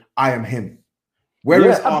say, I am him. Where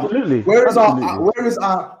is absolutely. Where is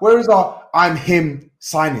our I'm him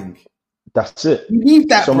signing? That's it. You need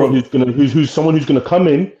that someone bro. who's gonna come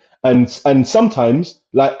in and sometimes,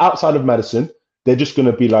 like outside of Madison, they're just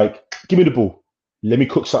gonna be like, give me the ball, let me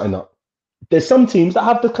cook something up. There's some teams that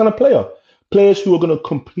have the kind of players who are gonna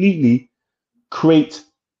completely create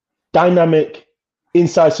dynamic,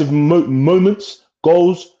 incisive moments,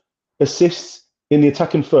 goals, assists in the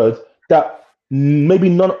attacking third that maybe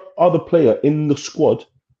none other player in the squad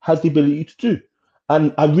has the ability to do.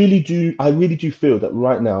 And I really do feel that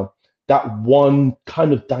right now, that one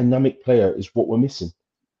kind of dynamic player is what we're missing.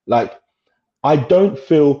 Like, I don't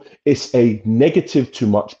feel it's a negative too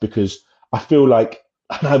much, because I feel like,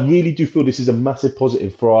 and I really do feel this is a massive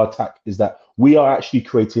positive for our attack, is that we are actually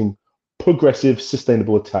creating progressive,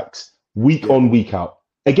 sustainable attacks week on, week out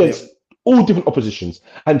against all different oppositions.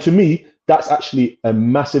 And to me, that's actually a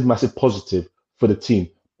massive, massive positive for the team.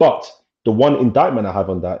 But the one indictment I have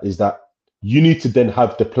on that is that you need to then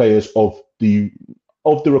have the players of the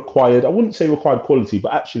required, I wouldn't say required quality,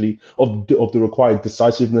 but actually of the required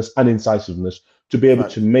decisiveness and incisiveness to be able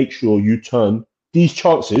to make sure you turn these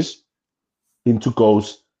chances into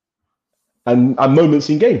goals and moments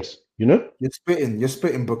in games. You know, you're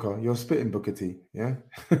spitting Booker T. Yeah.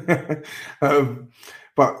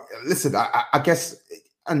 But listen, I guess,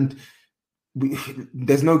 and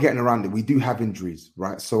there's no getting around it. We do have injuries,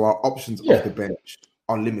 right? So our options off the bench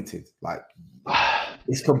are limited. Like,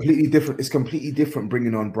 it's completely different. It's completely different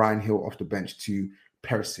bringing on Brian Hill off the bench to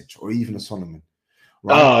Perisic or even a Solomon.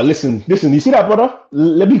 Right? Listen. You see that, brother?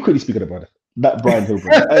 Let me quickly speak about it. That Brian Hill,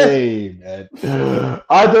 brother. Hey, man.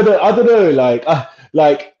 I don't know.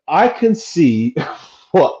 Like, I can see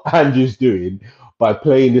what Andrew's doing by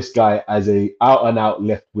playing this guy as a out and out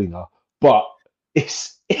left winger, but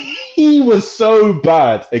he was so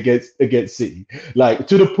bad against City, like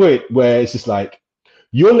to the point where it's just like,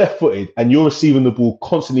 you're left footed and you're receiving the ball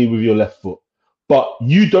constantly with your left foot, but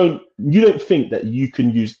you don't think that you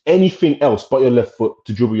can use anything else but your left foot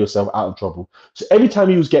to dribble yourself out of trouble. So every time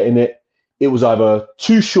he was getting it, it was either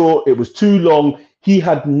too short, it was too long. He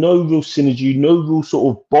had no real synergy, no real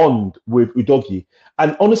sort of bond with Udogie.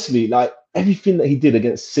 And honestly, like, everything that he did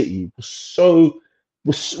against City was so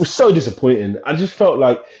disappointing. I just felt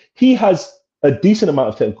like he has a decent amount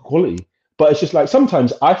of technical quality, but it's just like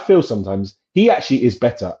sometimes he actually is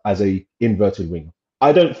better as a inverted winger.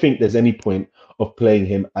 I don't think there's any point of playing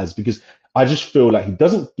him because I just feel like he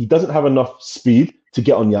doesn't have enough speed to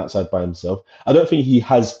get on the outside by himself. I don't think he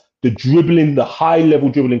has the high level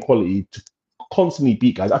dribbling quality to constantly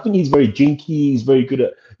beat guys. I think he's very jinky. He's very good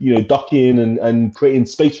at, ducking and creating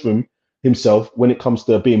space for himself when it comes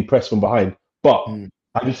to being pressed from behind. But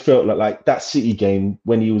I just felt like that City game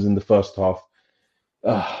when he was in the first half,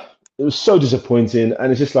 it was so disappointing.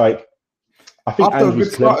 And it's just like, I think after a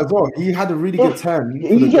good start as well, he had a really good turn.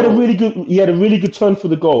 He had a really good turn for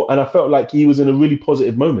the goal, and I felt like he was in a really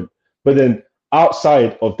positive moment. But then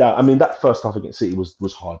outside of that, I mean, that first half against City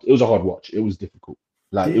was hard. It was a hard watch. It was difficult.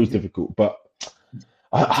 It was difficult. But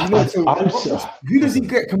who does he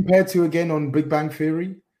get compared to again on Big Bang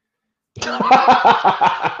Theory?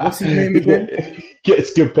 What's his name again?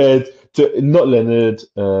 Gets compared to not Leonard.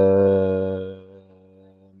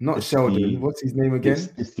 Not Sheldon. What's his name again?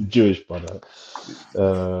 It's the Jewish brother.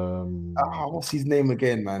 What's his name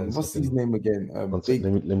again, man? What's his name again? Let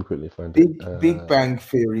me quickly find it. Big Bang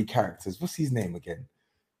Theory characters. What's his name again?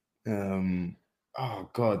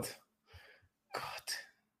 God.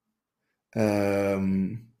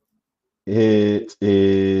 It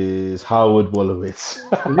is Howard Wolowitz.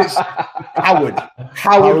 Howard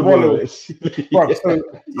Wolowitz.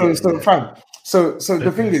 Bro, so fam. So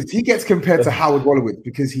the thing is, he gets compared to Howard Wolowitz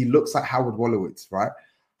because he looks like Howard Wolowitz, right?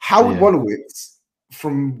 Howard Wolowitz,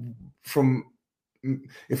 from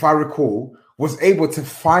if I recall, was able to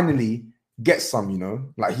finally get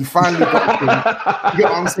some, like he finally got you get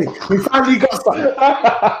what I'm saying? He finally got something.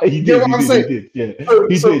 He did.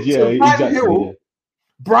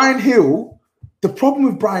 Brian Hill, the problem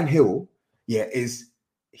with Brian Hill, is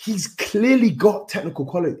he's clearly got technical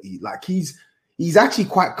quality. Like he's actually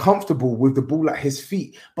quite comfortable with the ball at his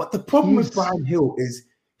feet. But the problem with Brian Hill is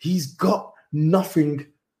he's got nothing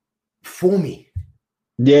for me.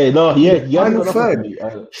 He got nothing. You know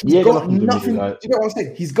what I'm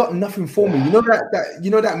saying? He's got nothing for me. You know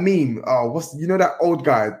that meme. That old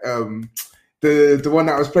guy, the one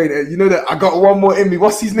that was playing. That I got one more in me.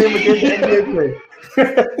 What's his name again? The NBA player.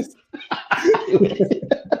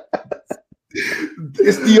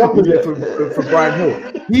 It's the opposite for Brian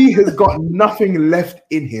Hill. He has got nothing left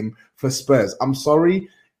in him for Spurs. I'm sorry.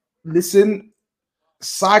 Listen,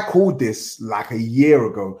 Sai called this like a year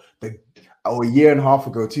ago. or a year and a half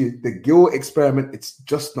ago too. The Gill experiment, it's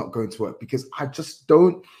just not going to work because I just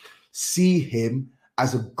don't see him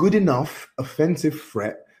as a good enough offensive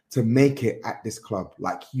threat to make it at this club.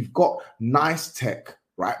 Like, you've got nice tech,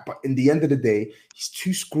 right? But in the end of the day, he's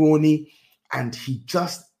too scrawny and he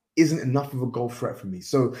just isn't enough of a goal threat for me.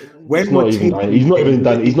 So when he's not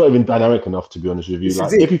even dynamic enough, to be honest with you.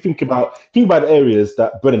 Like, if you think about the areas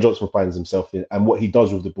that Brennan Johnson finds himself in and what he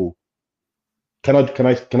does with the ball, can I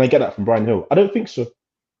get that from Brian Hill? I don't think so.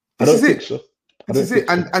 This is it.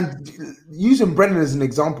 And using Brennan as an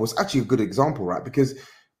example, it's actually a good example, right? Because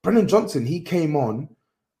Brennan Johnson, he came on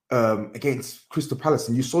against Crystal Palace,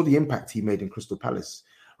 and you saw the impact he made in Crystal Palace,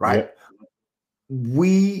 right? Yeah.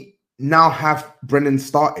 We now have Brennan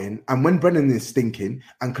starting, and when Brennan is stinking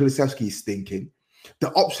and Kulusevski is stinking, the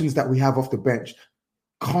options that we have off the bench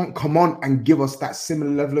can't come on and give us that similar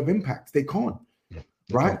level of impact. They can't,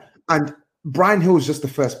 right? And Brian Hill is just the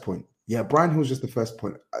first point. Yeah, Brian Hill's just the first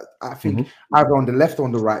point. I think either on the left or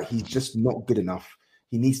on the right, he's just not good enough.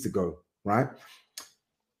 He needs to go, right?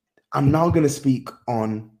 I'm now going to speak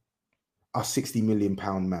on our £60 million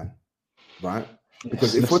man, right?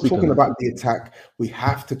 Because if we're talking about the attack, we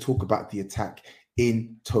have to talk about the attack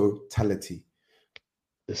in totality.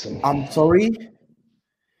 Listen. I'm sorry,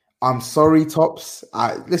 Tops.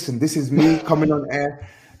 Listen, this is me coming on air.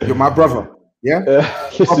 You're my brother, yeah?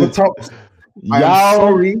 Tops. I'm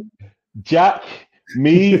sorry. Jack,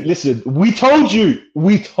 me, listen, we told you.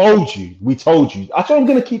 That's what I'm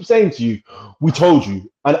going to keep saying to you. We told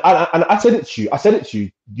you. And I said it to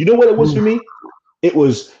you. You know what it was for me? It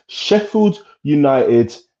was Sheffield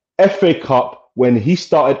United FA Cup when he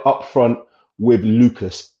started up front with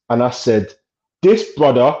Lucas. And I said, this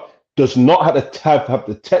brother does not have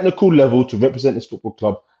the technical level to represent this football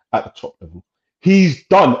club at the top level. He's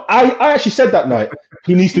done. I actually said that night,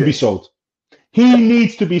 he needs to be sold. He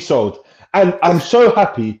needs to be sold. And I'm so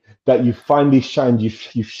happy that you finally shined.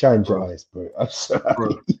 You've shined your eyes, bro. I'm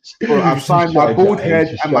sorry. Bro, I've shined my bald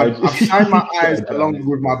head and I've shined my eyes along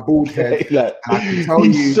with my bald head. Like, and I can tell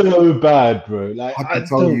he's so bad, bro. Like, I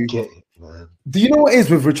don't get it, man. Do you know what it is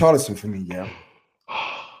with Richarlison for me? Yeah,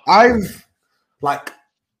 I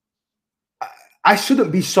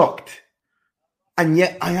shouldn't be shocked, and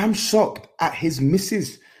yet I am shocked at his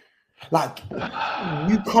misses. Like,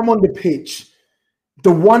 you come on the pitch.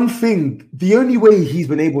 The only way he's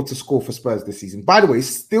been able to score for Spurs this season, by the way,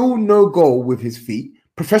 still no goal with his feet,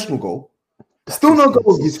 professional goal, still no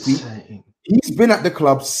goal with his feet. He's been at the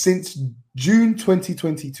club since June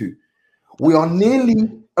 2022. We are nearly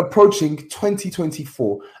approaching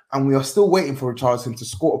 2024, and we are still waiting for Richarlison to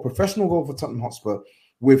score a professional goal for Tottenham Hotspur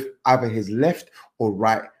with either his left or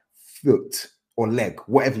right foot or leg,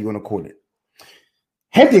 whatever you want to call it.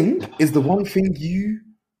 Heading is the one thing you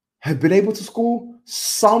have been able to score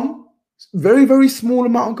some very, very small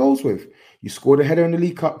amount of goals with. You scored a header in the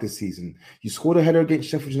League Cup this season. You scored a header against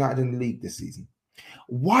Sheffield United in the league this season.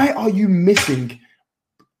 Why are you missing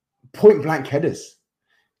point-blank headers?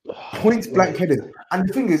 Point-blank headers. And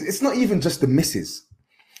the thing is, it's not even just the misses.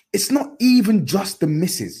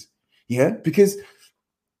 Yeah? Because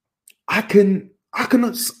I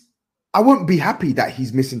won't be happy that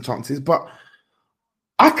he's missing chances, but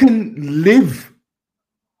I can live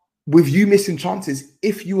with you missing chances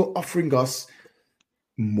if you are offering us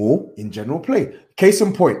more in general play. Case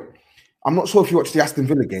in point, I'm not sure if you watched the Aston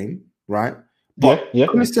Villa game, right? But yeah.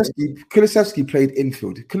 Kulusevski played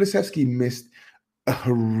infield. Kulusevski missed a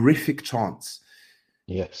horrific chance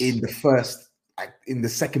in the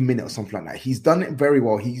second minute or something like that. He's done it very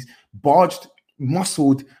well. He's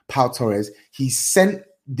muscled Pau Torres. He's sent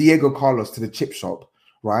Diego Carlos to the chip shop,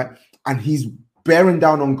 right? And he's bearing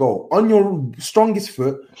down on goal on your strongest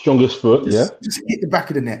foot. Just hit the back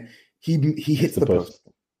of the net. He hits the post.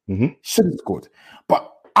 Should have scored.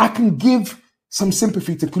 But I can give some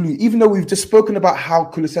sympathy to Kulu, even though we've just spoken about how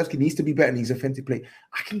Kulusevski needs to be better in his offensive play.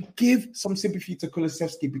 I can give some sympathy to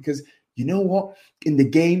Kulusevski because you know what? In the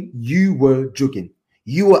game, you were jugging.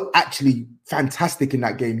 You were actually fantastic in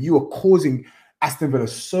that game. You were causing Aston Villa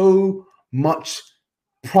so much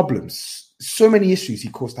problems, so many issues. He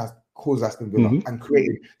caused Aston Villa and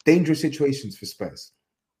created dangerous situations for Spurs.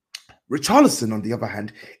 Richarlison, on the other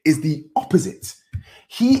hand, is the opposite.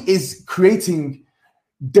 He is creating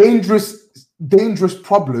dangerous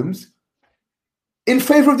problems in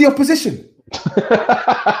favor of the opposition.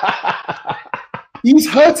 He's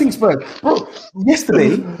hurting Spurs. Bro,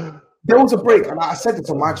 yesterday, there was a break, and I said it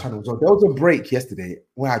on my channel. So there was a break yesterday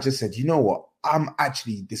where I just said, you know what? I'm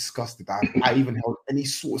actually disgusted. I even held any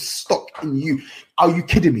sort of stock in you. Are you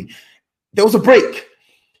kidding me? There was a break.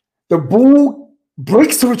 The ball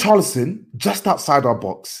breaks to Richarlison just outside our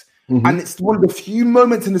box. And it's one of the few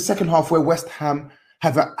moments in the second half where West Ham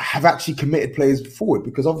have actually committed players forward,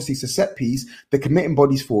 because obviously it's a set piece. They're committing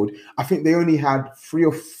bodies forward. I think they only had three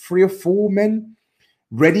or four men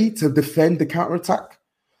ready to defend the counter-attack.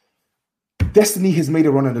 Destiny has made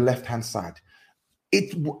a run on the left-hand side.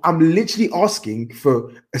 I'm literally asking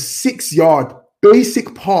for a 6-yard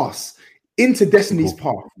basic pass into Destiny's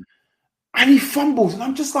path. And he fumbles. And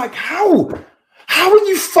I'm just like, how? How are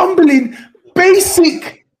you fumbling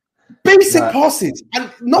basic passes?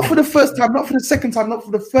 And not for the first time, not for the second time, not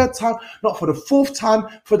for the third time, not for the fourth time,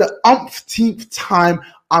 for the umpteenth time.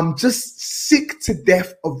 I'm just sick to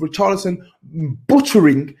death of Richarlison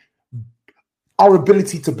butchering our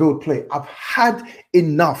ability to build play. I've had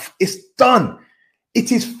enough. It's done.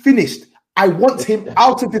 It is finished. I want him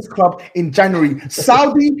out of this club in January.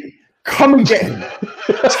 Saudi, come and get him.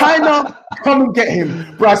 China, come and get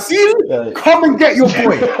him. Brazil, come and get your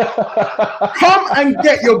boy. Come and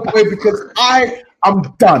get your boy, because I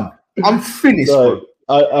am done. I'm finished. No,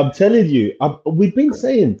 I'm telling you, we've been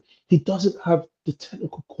saying he doesn't have the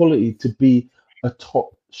technical quality to be a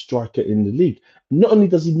top striker in the league. Not only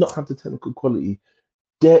does he not have the technical quality,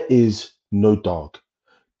 there is no dog.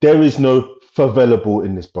 There is no favela ball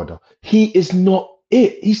in this brother. He is not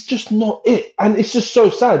it. He's just not it. And it's just so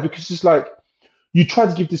sad, because it's like you try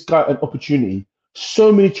to give this guy an opportunity,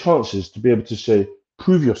 so many chances to be able to say,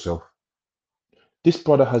 prove yourself. This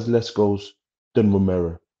brother has less goals than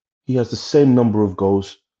Romero. He has the same number of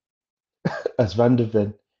goals as Van der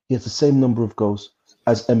Ven. He has the same number of goals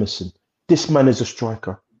as Emerson. This man is a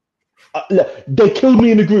striker. They killed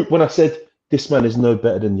me in the group when I said this man is no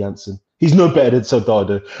better than Janssen. He's no better than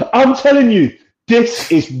Soldado. I'm telling you,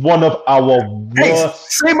 this is one of our worst.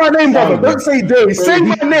 Hey, say my name, brother. Don't say Dave. Say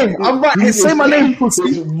my name. I'm right here. Say my name.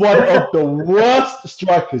 He's one of the worst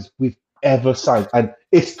strikers we've ever signed. And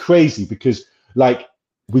it's crazy because, like,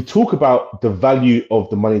 we talk about the value of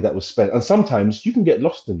the money that was spent. And sometimes you can get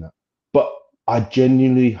lost in that. But I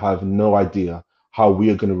genuinely have no idea how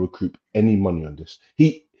we are going to recoup any money on this.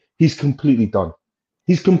 He's completely done.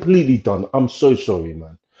 He's completely done. I'm so sorry,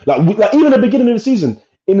 man. Like even at the beginning of the season,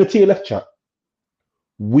 in the TLF chat,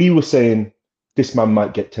 we were saying this man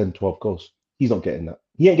might get 10, 12 goals. He's not getting that.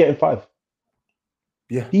 He ain't getting 5.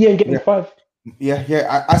 Yeah. He ain't getting 5.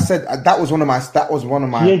 Yeah. I said that was one of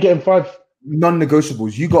my He ain't getting 5.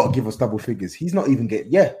 Non-negotiables. You got to give us double figures. He's not even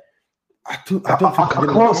getting. Yeah. I can't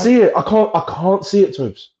see it. I can't see it,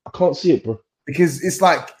 Tobes. I can't see it, bro. Because it's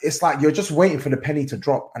like you're just waiting for the penny to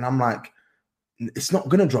drop, and I'm like, it's not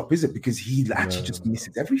gonna drop, is it? Because he actually just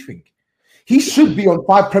misses everything. He should be on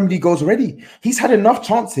 5 Premier League goals already. He's had enough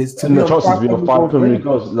chances to be on 5 Premier League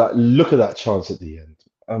goals. Like, look at that chance at the end.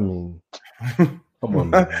 I mean, come on,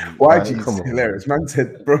 man. YG is hilarious. Man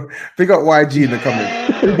said, bro, big up YG in the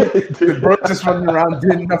comments. The bro just running around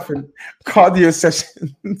doing nothing. Cardio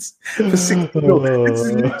sessions for 60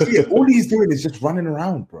 minutes. All he's doing is just running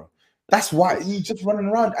around, bro. That's why he's just running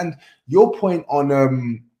around. And your point on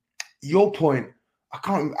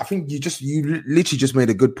I think you literally just made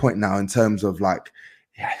a good point now in terms of like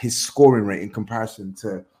his scoring rate in comparison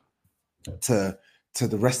to the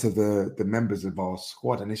rest of the members of our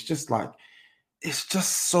squad. And it's just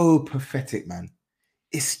so pathetic, man.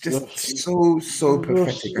 It's just so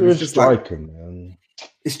pathetic. And it's just striking, man.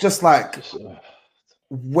 It's just like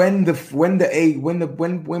when plan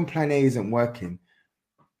A isn't working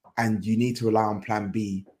and you need to rely on plan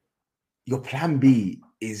B, your plan B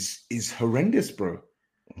is horrendous, bro.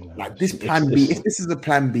 Like this plan B, if this is a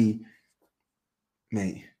plan B,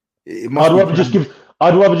 mate, I'd rather just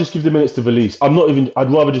give the minutes to Valise.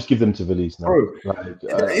 I'd rather just give them to Valise now. Bro,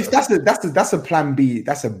 if that's a plan B,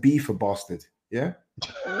 that's a B for bastard. Yeah,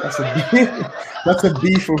 that's a B. That's a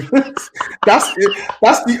B for that's it.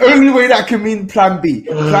 That's the only way that can mean plan B,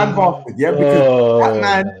 plan bastard. Yeah, because that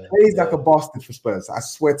man plays like a bastard for Spurs. I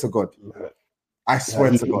swear to God. I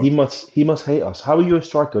swear to God. He must hate us. How are you a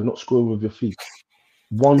striker not scoring with your feet?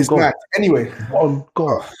 One goal. Mad. Anyway. One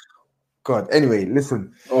goal. Oh, God. Anyway,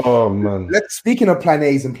 listen. Oh man. Speaking of plan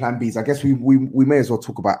A's and plan B's, I guess we may as well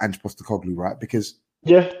talk about Ange Postecoglou, right? Because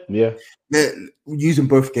they're using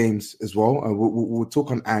both games as well. We'll talk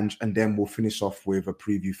on Ange and then we'll finish off with a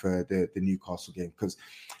preview for the Newcastle game, because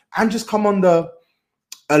Ange has come under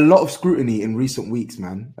a lot of scrutiny in recent weeks,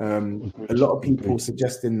 man. A lot of people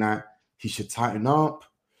suggesting that he should tighten up.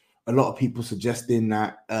 A lot of people suggesting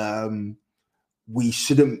that we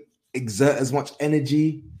shouldn't exert as much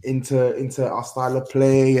energy into our style of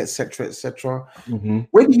play, etc., etc. Mm-hmm.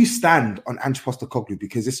 Where do you stand on Ange Postecoglou?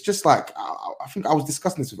 Because it's just like, I think I was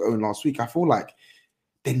discussing this with Owen last week. I feel like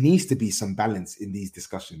there needs to be some balance in these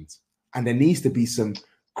discussions, and there needs to be some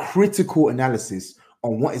critical analysis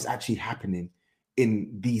on what is actually happening in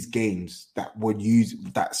these games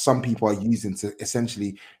that some people are using to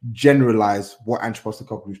essentially generalize what Ange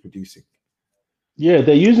Postecoglou is producing. Yeah,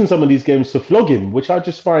 they're using some of these games to flog him, which I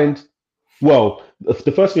just find. Well,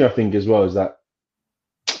 the first thing I think as well is that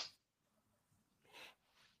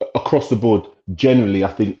across the board, generally,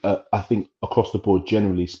 I think across the board,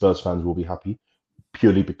 generally, Spurs fans will be happy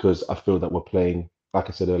purely because I feel that we're playing, like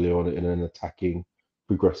I said earlier on, in an attacking,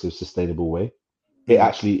 progressive, sustainable way.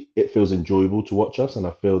 It feels enjoyable to watch us, and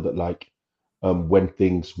I feel that when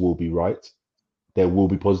things will be right, there will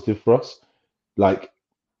be positive for us. Like,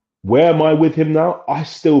 where am I with him now?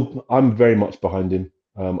 I'm very much behind him.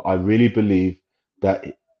 I really believe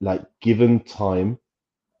that, like, given time,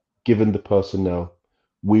 given the personnel,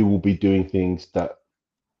 we will be doing things that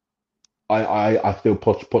I feel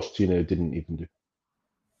Pochettino didn't even do.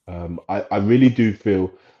 I really do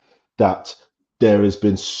feel that there has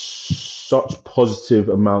been such positive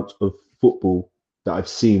amount of football that I've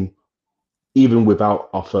seen, even without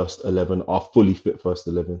our first 11, our fully fit first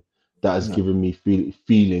 11, that has given me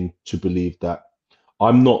feeling to believe that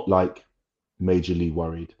I'm not like majorly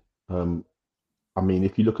worried. I mean,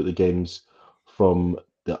 if you look at the games from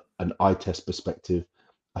an eye test perspective,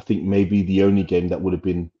 I think maybe the only game that would have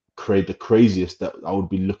been the craziest that I would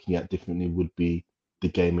be looking at differently would be the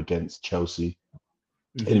game against Chelsea,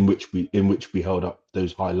 in which we held up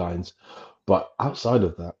those high lines. But outside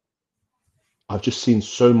of that, I've just seen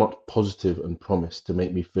so much positive and promise to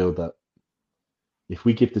make me feel that if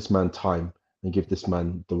we give this man time and give this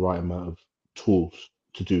man the right amount of tools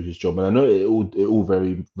to do his job, and I know it all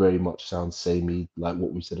very, very much sounds samey, like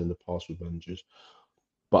what we said in the past with managers,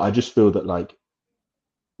 but I just feel that like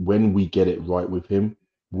when we get it right with him,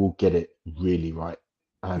 we'll get it really right.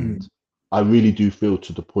 And I really do feel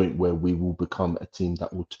to the point where we will become a team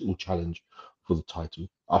that will challenge for the title.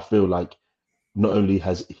 I feel like not only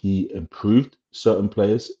has he improved certain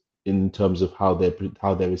players in terms of how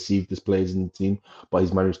they received as players in the team, but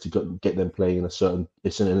he's managed to get them playing in a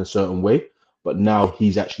certain way. But now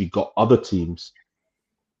he's actually got other teams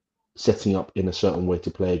setting up in a certain way to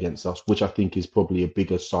play against us, which I think is probably a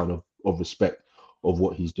bigger sign of respect of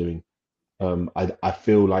what he's doing. I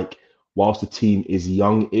feel like whilst the team is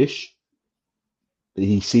young-ish,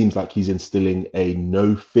 he seems like he's instilling a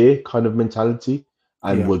no fear kind of mentality,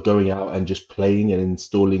 and we're going out and just playing and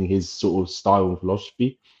installing his sort of style and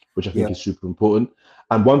philosophy, which I think is super important.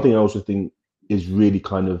 And one thing I also think is really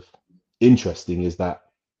kind of interesting is that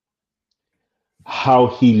how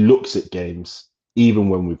he looks at games, even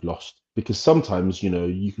when we've lost. Because sometimes, you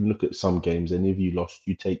can look at some games and if you lost,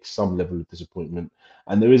 you take some level of disappointment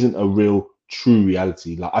and there isn't a real true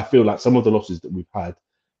reality. Like, I feel like some of the losses that we've had,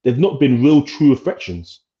 they've not been real true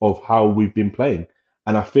reflections of how we've been playing.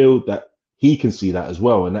 And I feel that he can see that as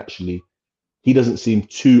well. And actually, he doesn't seem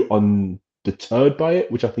too undeterred by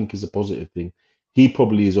it, which I think is a positive thing. He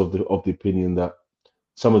probably is of the opinion that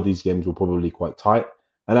some of these games were probably quite tight.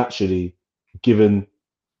 And actually, given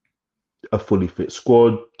a fully fit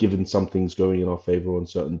squad, given some things going in our favour on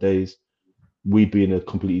certain days, we'd be in a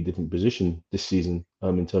completely different position this season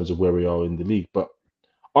in terms of where we are in the league. But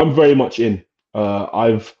I'm very much in.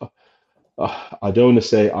 I don't want to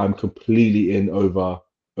say I'm completely in over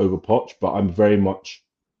Poch, but I'm very much,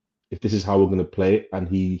 if this is how we're going to play it, and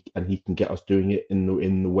he can get us doing it in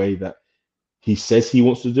the way that he says he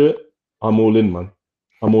wants to do it, I'm all in, man.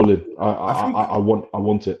 I'm all in. I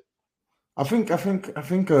want it. I think with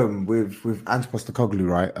Ange Postecoglou,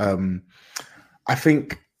 right? I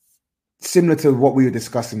think similar to what we were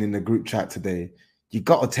discussing in the group chat today, you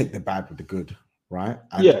got to take the bad with the good, right?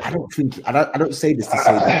 And yeah. I don't say this to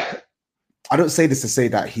say that. I don't say this to say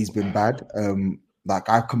that he's been bad. Like,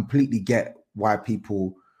 I completely get why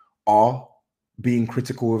people are being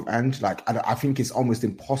critical of Ange. Like, I think it's almost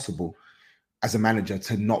impossible as a manager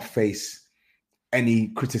to not face any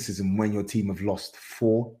criticism when your team have lost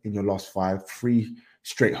 4 in your last 5, 3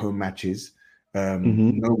 straight home matches.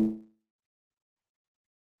 No,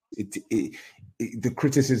 the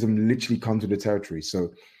criticism literally comes with the territory.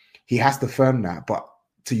 So he has to firm that. But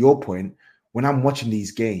to your point, when I'm watching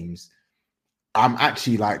these games, I'm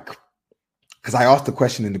actually like, because I asked the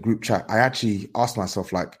question in the group chat, I actually asked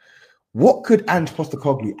myself, like, what could Ange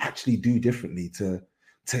Postecoglou actually do differently to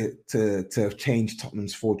change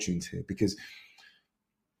Tottenham's fortunes here? Because,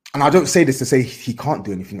 and I don't say this to say he can't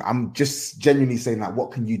do anything. I'm just genuinely saying, like,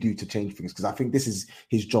 what can you do to change things? Because I think this is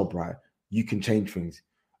his job, right? You can change things.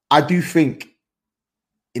 I do think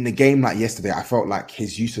in the game like yesterday, I felt like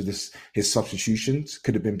his use of his substitutions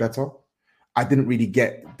could have been better. I didn't really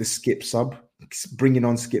get the Skip sub, bringing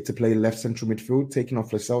on Skip to play left central midfield, taking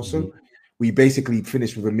off Lo Celso. We basically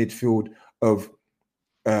finished with a midfield of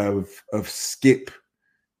of Skip,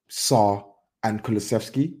 Sarr, and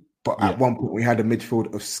Kulusevski. But at one point, we had a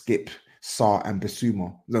midfield of Skip, Sarr, and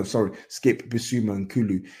Bissouma. No, sorry, Skip, Bissouma, and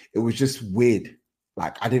Kulu. It was just weird.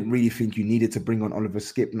 Like, I didn't really think you needed to bring on Oliver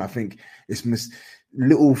Skip. And I think it's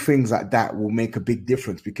little things like that will make a big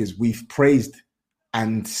difference, because we've praised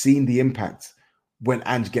and seen the impact when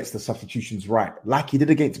Ange gets the substitutions right, like he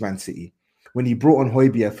did against Man City, when he brought on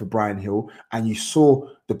Højbjerg for Bryan Hill, and you saw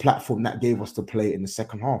the platform that gave us to play in the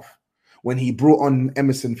second half. When he brought on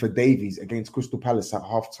Emerson for Davies against Crystal Palace at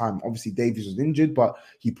half-time, obviously Davies was injured, but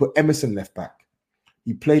he put Emerson left back.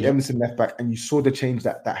 He played Emerson left back, and you saw the change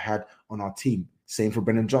that had on our team. Same for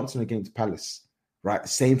Brennan Johnson against Palace, right?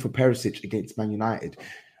 Same for Perisic against Man United.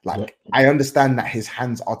 I understand that his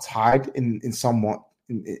hands are tied in some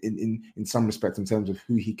respect in terms of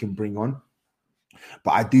who he can bring on.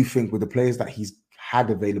 But I do think with the players that he's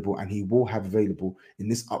had available and he will have available in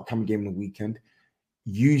this upcoming game on the weekend,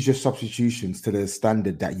 use your substitutions to the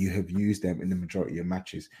standard that you have used them in the majority of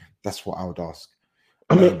matches. That's what I would ask.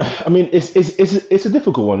 I mean, it's a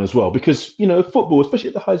difficult one as well, because football, especially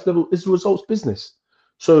at the highest level, is a results business.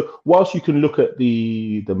 So whilst you can look at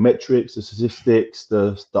the metrics, the statistics,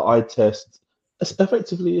 the eye test,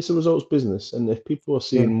 effectively it's a results business. And if people are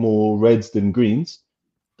seeing more reds than greens,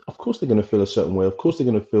 of course they're going to feel a certain way. Of course they're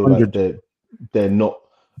going to feel 100. Like they're not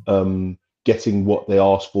getting what they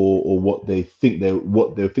asked for, or what they think they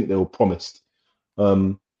were promised.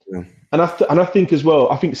 And I think as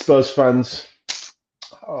well, I think Spurs fans,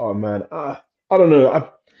 oh man, I don't know.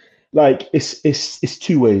 It's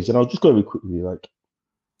two ways, and I'll just go really quickly. Like,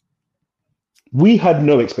 we had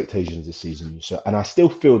no expectations this season, and I still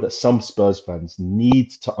feel that some Spurs fans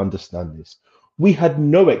need to understand this. We had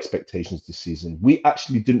no expectations this season. We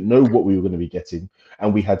actually didn't know what we were going to be getting,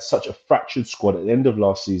 and we had such a fractured squad at the end of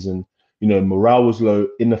last season. Morale was low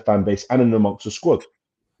in the fan base and in amongst the squad.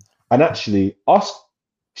 And actually, us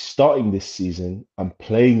starting this season and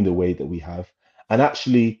playing the way that we have, and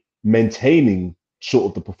actually maintaining sort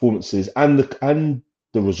of the performances and the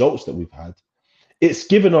results that we've had, it's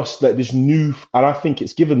given us this new, and I think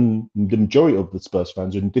it's given the majority of the Spurs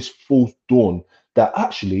fans in this false dawn that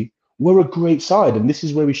actually we're a great side and this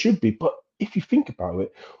is where we should be. But if you think about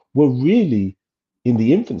it, we're really in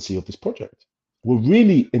the infancy of this project. We're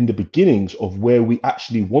really in the beginnings of where we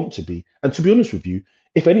actually want to be. And to be honest with you,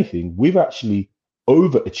 if anything, we've actually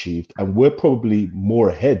overachieved, and we're probably more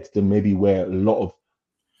ahead than maybe where a lot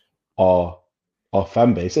of our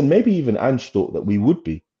fan base, and maybe even Ange, thought that we would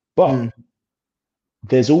be. But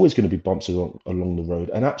there's always going to be bumps along the road.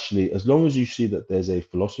 And actually, as long as you see that there's a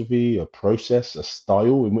philosophy, a process, a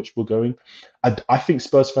style in which we're going, I think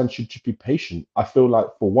Spurs fans should just be patient. I feel like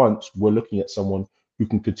for once, we're looking at someone who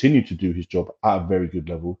can continue to do his job at a very good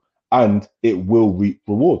level, and it will reap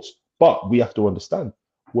rewards. But we have to understand,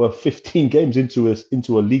 we're 15 games into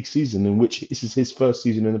a league season in which this is his first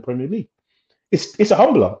season in the Premier League. It's a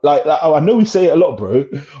humbler. Like, I know we say it a lot, bro,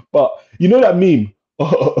 but you know that meme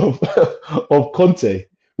of Conte,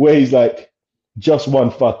 where he's like, just one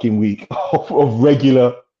fucking week of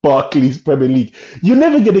regular Barclays Premier League. You're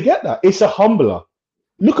never going to get that. It's a humbler.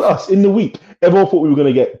 Look at us in the week. Everyone thought we were going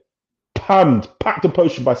to get packed and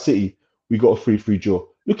poached by City. We got a 3-3 draw.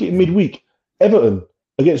 Look at it midweek. Everton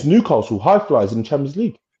against Newcastle, high flyers in the Champions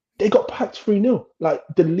League. They got packed 3-0. Like,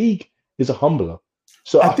 the league is a humbler.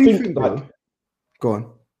 So I think like, go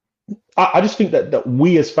on. I just think that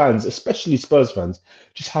we as fans, especially Spurs fans,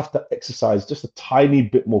 just have to exercise just a tiny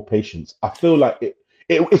bit more patience. I feel like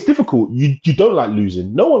it's difficult. You don't like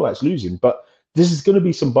losing. No one likes losing, but this is going to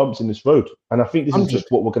be some bumps in this road, and I think this is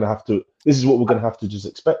just what we're going to have to. This is what we're going to have to just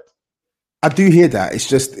expect. I do hear that. It's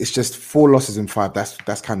just 4 losses in 5.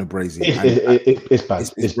 That's kind of brazy. It's bad.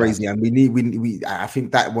 It's brazy, and we. I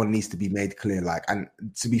think that one needs to be made clear. Like, and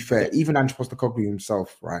to be fair, even Ange Postecoglou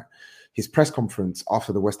himself, right? His press conference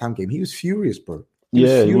after the West Ham game, he was furious, bro. He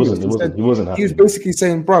wasn't happy. He was basically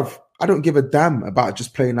saying, bruv, I don't give a damn about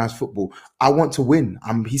just playing nice football. I want to win.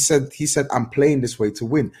 He said, I'm playing this way to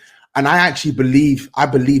win. And I actually believe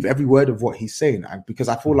every word of what he's saying, because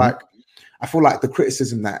I feel like the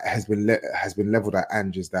criticism that has been leveled at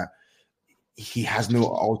Ange is that he has no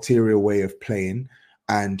ulterior way of playing,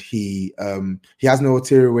 and he's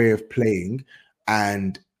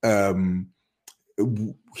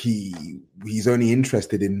only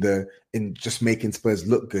interested in just making Spurs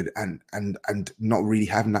look good and not really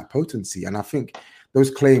having that potency. And I think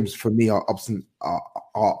those claims for me are absent.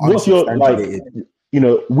 What's your, like,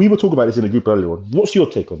 we were talking about this in the group earlier on. What's your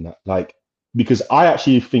take on that? Like, because I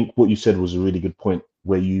actually think what you said was a really good point,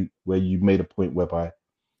 where you made a point whereby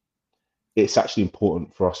it's actually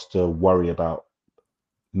important for us to worry about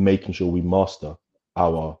making sure we master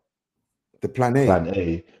our the plan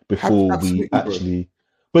A before we Absolutely, actually.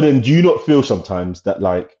 But then, do you not feel sometimes that,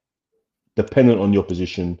 like, dependent on your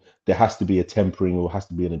position, there has to be a tempering or has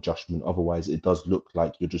to be an adjustment? Otherwise, it does look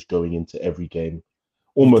like you're just going into every game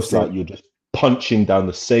almost like you're just punching down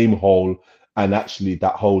the same hole, and actually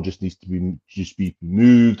that hole just needs to be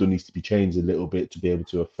moved or needs to be changed a little bit to be able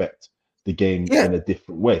to affect the game in a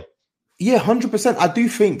different way. Yeah, 100%. I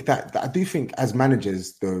do think as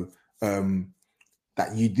managers though,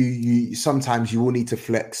 that you sometimes you will need to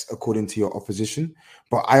flex according to your opposition.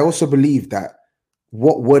 But I also believe that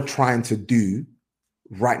what we're trying to do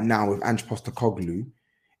right now with Ange Postecoglou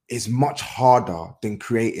is much harder than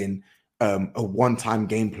creating a one-time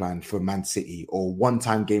game plan for Man City or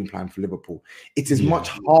one-time game plan for Liverpool. It is much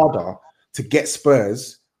harder to get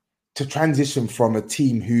Spurs to transition from a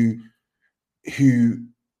team who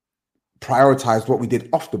prioritized what we did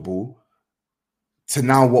off the ball to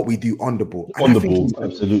now what we do on the ball.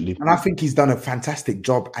 Absolutely. And I think he's done a fantastic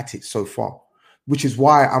job at it so far, which is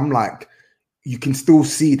why I'm like, you can still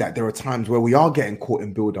see that there are times where we are getting caught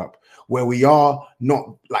in build-up, where we are not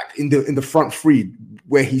like in the front three,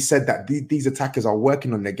 where he said that these attackers are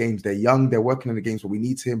working on their games. They're young, they're working on the games, but we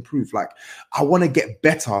need to improve. Like, I want to get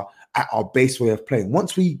better at our base way of playing.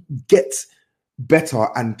 Once we get better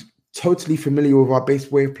and totally familiar with our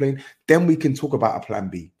base way of playing, then we can talk about a plan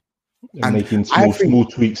B. And making small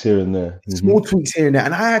tweaks here and there. Small tweaks here and there.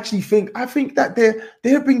 And I think that there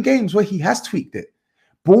have been games where he has tweaked it.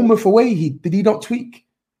 Bournemouth away, did he not tweak?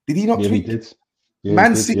 Did he not tweak? He did. Yeah,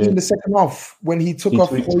 Man City in the second half when he took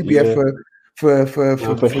off Højbjerg for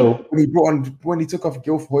when he took off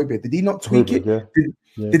Gil for Højbjerg. Did he not tweak it?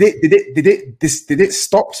 Did it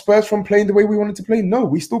stop Spurs from playing the way we wanted to play? No,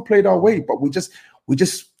 we still played our way, but we just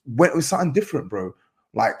went with something different, bro.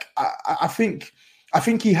 Like I think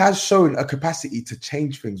he has shown a capacity to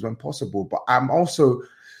change things when possible, but I'm also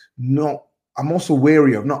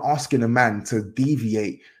wary of not asking a man to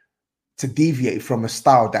deviate from a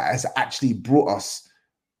style that has actually brought us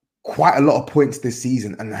quite a lot of points this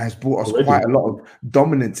season and has brought us quite a lot of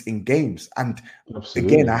dominance in games. And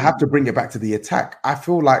again, I have to bring it back to the attack. I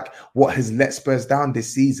feel like what has let Spurs down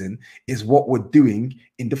this season is what we're doing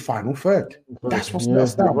in the final third. That's what's let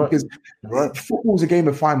us down, because football is a game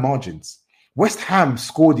of fine margins. West Ham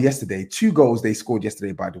scored yesterday. 2 goals they scored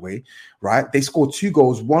yesterday, by the way, right? They scored 2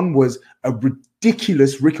 goals. One was a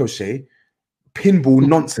ridiculous ricochet, pinball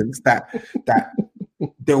nonsense that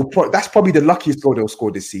that's probably the luckiest goal they'll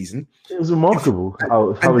score this season. It was remarkable how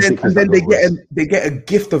and then they get a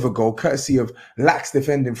gift of a goal courtesy of lax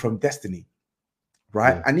defending from Destiny,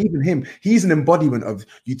 right? Yeah. And even him, he's an embodiment of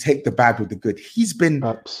you take the bad with the good. He's been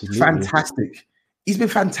fantastic. He's been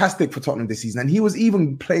fantastic for Tottenham this season, and he was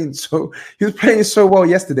playing so well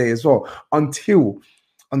yesterday as well until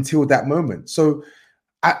that moment. So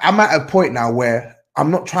I'm at a point now where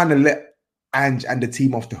I'm not trying to let Ange and the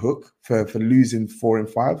team off the hook for losing 4 and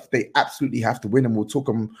 5. They absolutely have to win, and we'll talk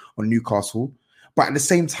on Newcastle. But at the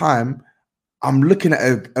same time, I'm looking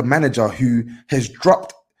at a manager who has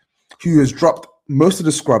dropped most of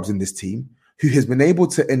the scrubs in this team, who has been able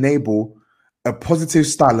to enable a positive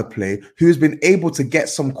style of play, who has been able to get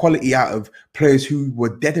some quality out of players who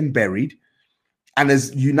were dead and buried, and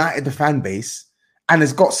has united the fan base, and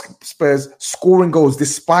has got Spurs scoring goals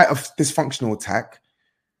despite a dysfunctional attack.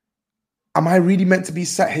 Am I really meant to be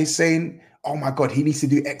sat here saying, oh my God, he needs to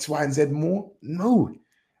do X, Y, and Z more? No.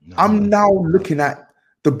 I'm now looking at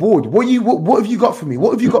the board. What have you got for me?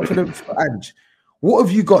 What have you got for Ange? What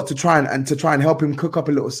have you got to try and help him cook up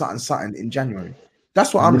a little something in January?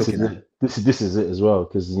 That's what I'm looking at. This is it as well,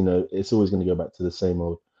 because it's always going to go back to the same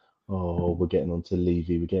old. Oh, we're getting on to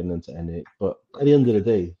Levy, we're getting on to Ennick. But at the end of the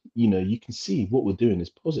day, you can see what we're doing is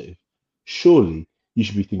positive. Surely you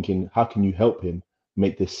should be thinking, how can you help him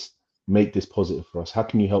make this positive for us? How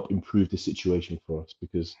can you help improve the situation for us?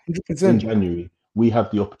 Because 100%. In January, we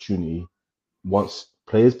have the opportunity, once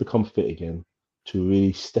players become fit again, to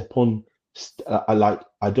really step on.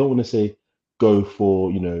 I don't want to say go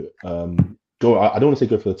for, I don't want to say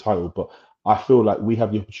go for the title, but I feel like we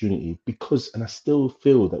have the opportunity and I still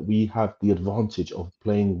feel that we have the advantage of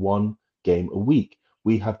playing 1 game a week.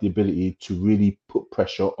 We have the ability to really put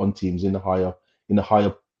pressure on teams in the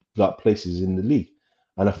higher places in the league.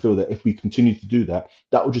 And I feel that if we continue to do that,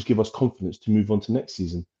 that will just give us confidence to move on to next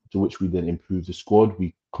season, to which we then improve the squad.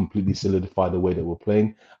 We completely solidify the way that we're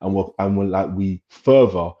playing, and we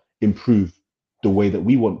further improve the way that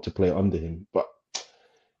we want to play under him. But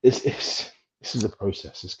this is a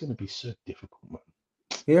process. It's going to be so difficult, man.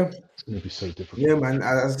 Yeah, it's going to be so difficult. Yeah, man.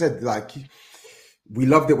 As I said, like, we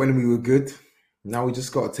loved it when we were good. Now we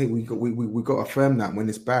just got to we got to affirm that when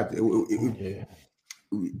it's bad.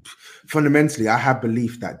 fundamentally, I have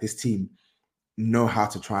belief that this team know how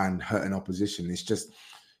to try and hurt an opposition. It's just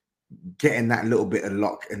getting that little bit of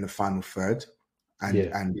luck in the final third,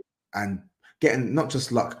 and getting not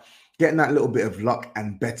just luck, getting that little bit of luck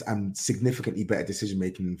and significantly better decision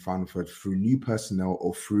making in the final third through new personnel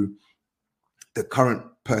or through the current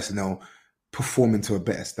personnel performing to a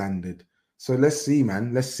better standard. So let's see,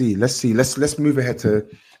 man. Let's see. Let's move ahead to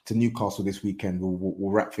Newcastle this weekend.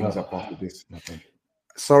 We'll wrap things up after this. Okay.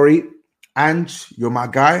 Sorry, Ange, you're my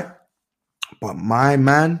guy, but my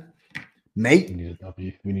man, mate, we need a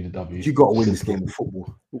W. We need a W. You got to win this game of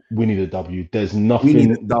football. We need a W. There's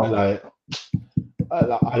nothing like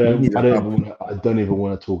I don't even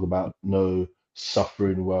want to talk about no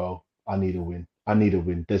suffering. Well, I need a win.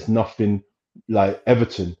 There's nothing like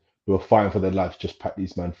Everton who are fighting for their lives. Just pack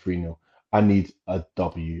these man 3-0. I need a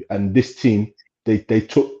W. And this team, they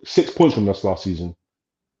took 6 points from us last season.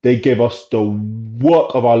 They gave us the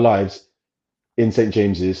work of our lives in St.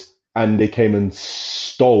 James's, and they came and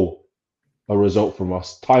stole a result from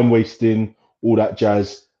us. Time wasting, all that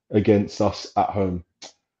jazz against us at home.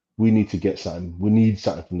 We need to get something. We need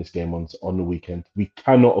something from this game on the weekend. We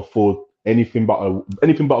cannot afford anything but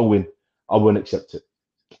a win. I won't accept it.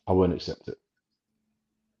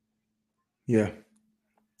 Yeah,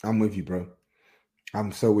 I'm with you, bro.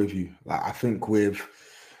 I'm so with you. Like I think with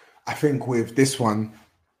this one,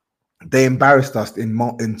 they embarrassed us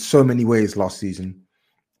in so many ways last season.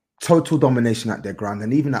 Total domination at their ground,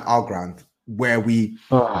 and even at our ground, where we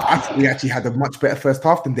actually had a much better first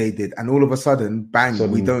half than they did, and all of a sudden, bang,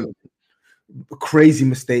 we don't. Crazy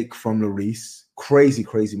mistake from Lloris,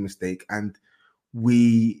 crazy mistake, and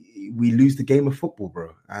we lose the game of football,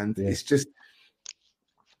 bro. And it's just,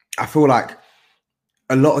 I feel like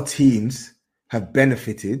a lot of teams have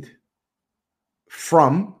benefited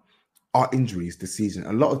from our injuries this season.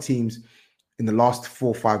 A lot of teams in the last 4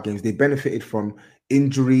 or 5 games, they benefited from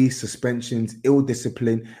injuries, suspensions, ill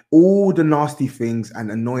discipline, all the nasty things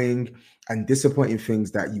and annoying and disappointing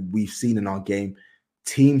things that we've seen in our game.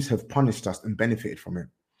 Teams have punished us and benefited from it.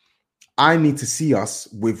 I need to see us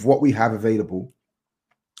with what we have available.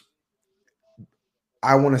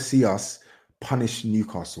 I want to see us punish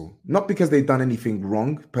Newcastle, not because they've done anything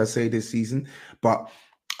wrong per se this season, but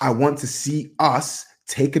I want to see us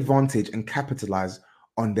take advantage and capitalize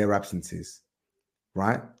on their absences,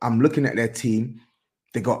 right? I'm looking at their team.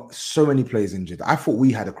 They got so many players injured. I thought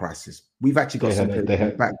we had a crisis. We've actually got some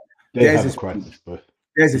players back. There's a crisis, but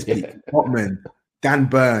there's his peak. Hotman, Dan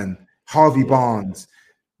Burn, Harvey Barnes,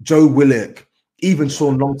 Joe Willock, even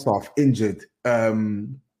Sean Longstaff injured.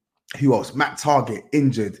 Who else? Matt Target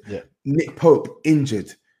injured. Yeah. Nick Pope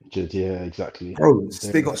injured. Yeah, exactly. Bro,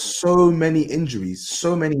 they got so many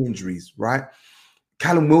injuries, right?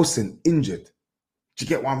 Callum Wilson injured. Do you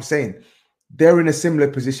get what I'm saying? They're in a similar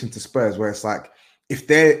position to Spurs, where it's like if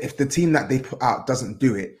the team that they put out doesn't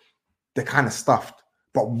do it, they're kind of stuffed.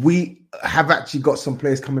 But we have actually got some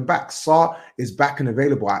players coming back. Sarr is back and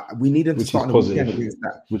available. We need him to start on the weekend against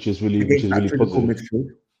that. Which is really positive. Midfield.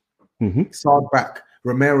 Mm-hmm. Sarr back.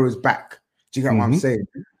 Romero is back. Do you get what I'm saying?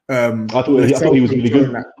 I thought he was really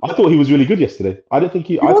good. I thought he was really good yesterday. I thought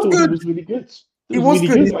he was really good. He was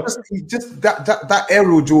good. He just that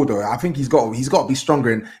aerial jaw though. I think he's got to be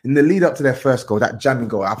stronger in the lead up to their first goal, that jamming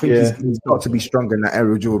goal. I think he's got to be stronger in that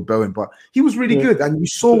aerial jaw with Bowen. But he was really good, and you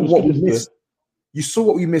saw what we missed. You saw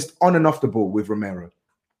what we missed on and off the ball with Romero.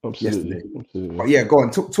 Absolutely. But yeah, go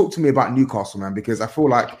on. Talk to me about Newcastle, man, because I feel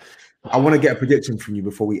like I want to get a prediction from you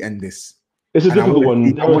before we end this. It's a difficult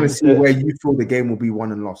one. I want to see where you feel the game will be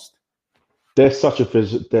won and lost. They're such a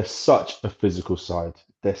physical side.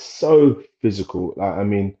 They're so physical. I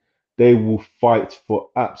mean, they will fight for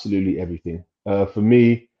absolutely everything. For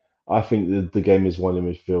me, I think the game is won in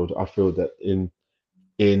midfield. I feel that in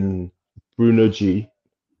Bruno G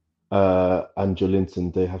and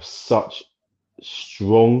Joelinton, they have such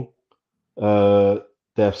strong, like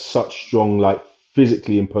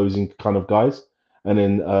physically imposing kind of guys. And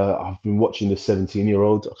then I've been watching the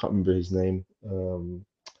 17-year-old. I can't remember his name.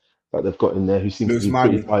 That they've got in there, who seems to be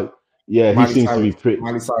pretty tight. Yeah, he seems to be pretty.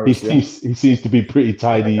 He seems to be pretty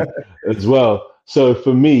tidy as well. So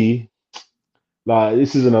for me, like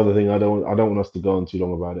this is another thing. I don't want us to go on too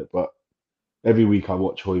long about it, but every week I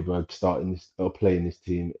watch Højbjerg starting this or playing this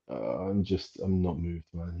team. I'm not moved,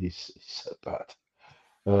 man. He's so bad.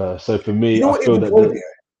 So for me, I feel that.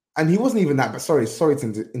 And he wasn't even that, but sorry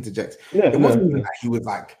to interject. It wasn't even that he was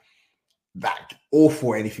like that awful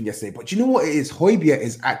or anything yesterday. But you know what it is?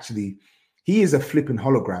 Højbjerg he is a flipping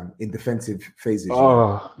hologram in defensive phases.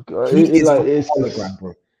 Oh, God. He is a hologram,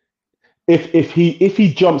 bro. If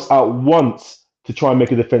he jumps out once to try and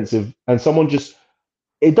make a defensive and someone just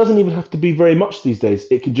it doesn't even have to be very much these days.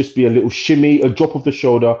 It can just be a little shimmy, a drop of the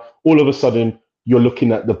shoulder. All of a sudden, you're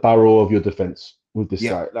looking at the barrel of your defense with this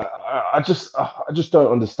guy. Like, I just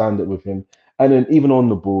don't understand it with him. And then even on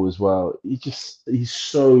the ball as well, he's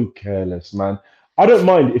so careless, man. I don't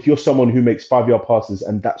mind if you're someone who makes 5-yard passes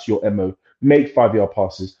and that's your MO. Make 5-yard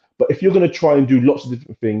passes. But if you're going to try and do lots of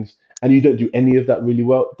different things and you don't do any of that really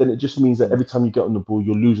well, then it just means that every time you get on the ball,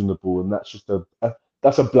 you're losing the ball, and that's just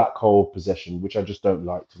that's a black hole of possession, which I just don't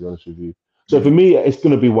like, to be honest with you. So for me, it's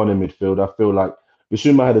going to be one in midfield. I feel like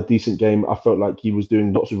Bissouma had a decent game. I felt like he was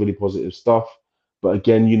doing lots of really positive stuff. But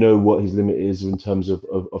again, you know what his limit is in terms of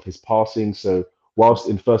his passing. So whilst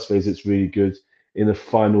in first phase, it's really good, in the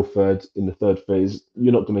final third, in the third phase,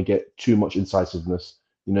 you're not going to get too much incisiveness.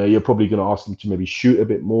 You know, you're probably going to ask him to maybe shoot a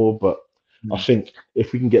bit more. But I think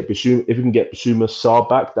if we can get Bissouma, Sarr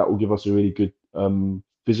back, that will give us a really good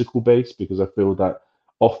physical base, because I feel that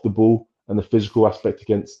off the ball and the physical aspect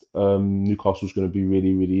against Newcastle is going to be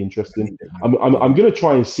really, really interesting. I'm going to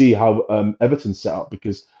try and see how Everton's set up,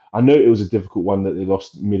 because I know it was a difficult one that they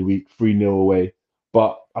lost midweek, 3-0 away.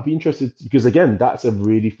 But I'd be interested, because again, that's a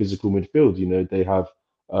really physical midfield. You know, they have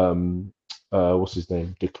what's his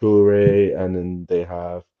name, Decore, and then they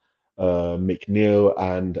have McNeil,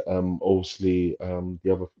 and obviously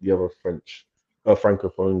the other French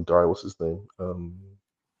francophone guy. What's his name?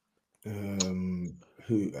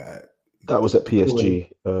 Who? That was at PSG.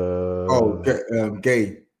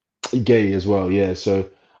 Gay as well. Yeah. So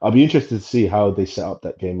I'll be interested to see how they set up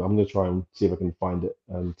that game. I'm going to try and see if I can find it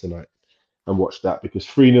tonight and watch that, because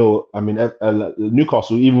 3-0. I mean,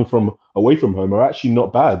 Newcastle, even from away from home, are actually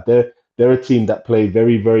not bad. They're a team that play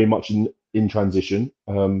very, very much in transition,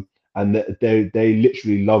 and they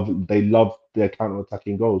literally love their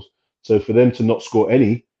counter-attacking goals. So for them to not score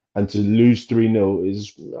any and to lose 3-0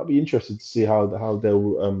 is, I'll be interested to see how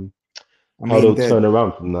they'll turn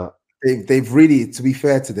around from that. They've really, to be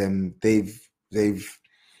fair to them, they've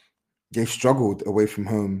struggled away from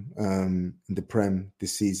home in the Prem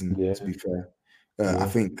this season. Yeah. To be fair,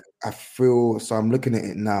 I feel so. I'm looking at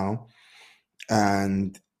it now,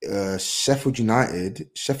 and Sheffield United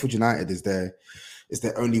is their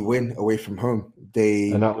only win away from home.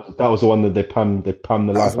 And that was the one that they pammed the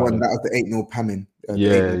life. That was the 8-0 pamming.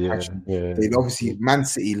 They obviously Man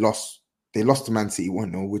City lost. They lost to Man City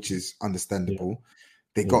 1-0, which is understandable.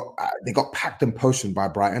 They got packed and potioned by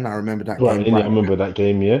Brighton. I remember that game. I remember that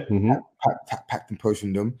game. Yeah, packed and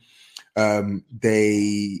potioned them.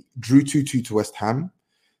 They drew 2-2 to West Ham.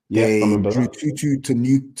 They drew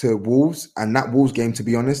 2-2 to Wolves, and that Wolves game, to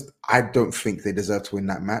be honest, I don't think they deserved to win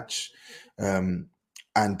that match. And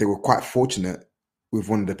they were quite fortunate with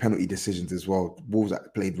one of the penalty decisions as well. Wolves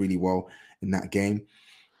played really well in that game.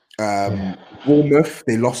 Bournemouth,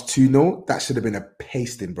 they lost 2-0. That should have been a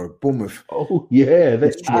pasting, bro. Bournemouth. Oh, yeah.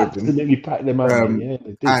 They absolutely packed them out. They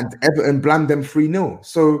did. And Everton blamed them 3-0.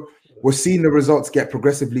 So we're seeing the results get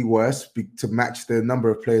progressively worse to match the number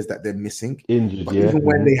of players that they're missing. Injured, but even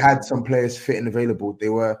when they had some players fit and available, they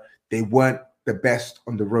weren't the best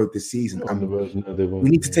on the road this season. On the road, no, they weren't.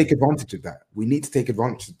 We need to take advantage of that.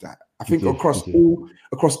 I think across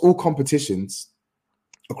all competitions,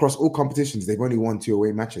 they've only won 2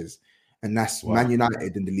 away matches, and that's Man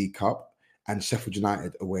United in the League Cup and Sheffield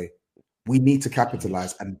United away. We need to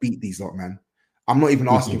capitalize and beat these lot, man. I'm not even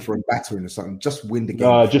asking for a battering or something. Just win the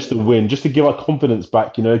game. Just a win, just to give our confidence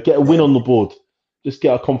back. You know, get a win on the board. Just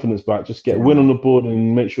get our confidence back. Just get a win on the board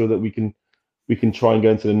and make sure that we can try and go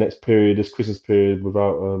into the next period, this Christmas period,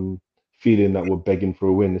 without feeling that we're begging for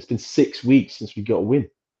a win. It's been 6 weeks since we got a win.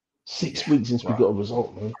 6 weeks since we got a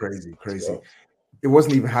result, man. Crazy. It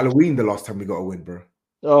wasn't even Halloween the last time we got a win, bro.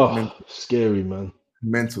 Oh, scary, man.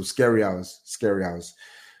 Mental, scary hours.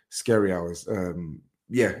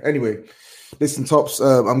 Yeah, anyway. Listen, Tops,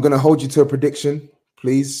 I'm going to hold you to a prediction,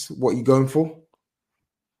 please. What are you going for?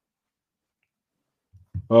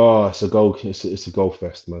 Oh, it's a goal. It's a goal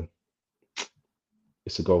fest, man.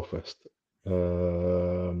 It's a goal fest.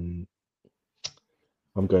 I'm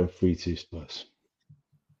going 3-2 Spurs.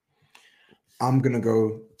 I'm going to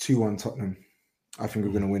go 2-1 Tottenham. I think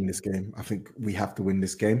we're going to win this game. I think we have to win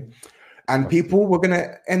this game. And people, we're going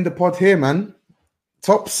to end the pod here, man.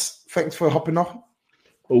 Tops, thanks for hopping on.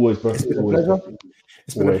 Always, bro. It's been a pleasure.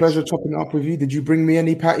 It's been a pleasure chopping it up with you. Did you bring me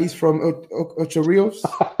any patties from Ocho Rios?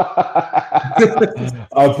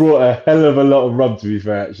 I brought a hell of a lot of rum, to be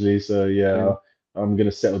fair, actually. So, yeah. I'm going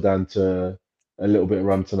to settle down to a little bit of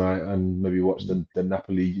rum tonight and maybe watch the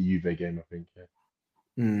Napoli Juve game, I think.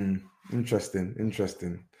 Yeah. Interesting.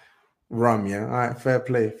 Rum, yeah. All right, fair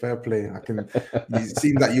play. It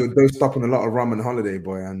seems like you're dosed up on a lot of rum and holiday,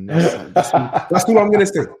 boy, and that's all I'm gonna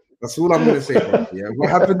say. That's all I'm going to say, bro. Yeah, what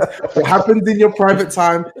happens in your private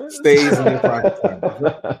time stays in your private time.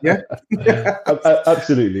 Yeah,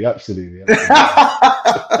 absolutely. All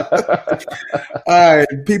right,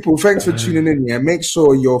 people. Thanks for tuning in. Yeah, make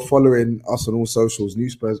sure you're following us on all socials. New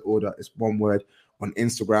Spurs Order is one word on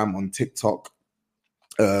Instagram, on TikTok,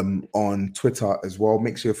 on Twitter as well.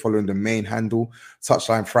 Make sure you're following the main handle,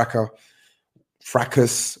 Touchline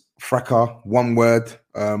Fracas, one word,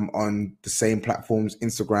 on the same platforms,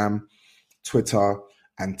 Instagram, Twitter,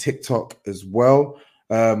 and TikTok as well.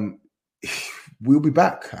 We'll be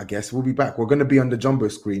back, I guess. We'll be back. We're going to be on the jumbo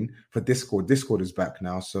screen for Discord. Discord is back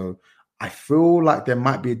now. So I feel like there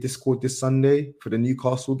might be a Discord this Sunday for the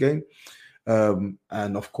Newcastle game. And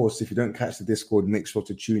of course, if you don't catch the Discord, make sure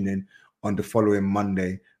to tune in on the following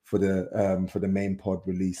Monday for the main pod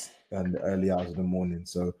release and the early hours of the morning.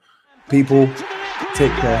 So people,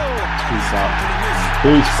 take care. Peace out.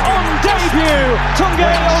 Peace. On debut, Tunge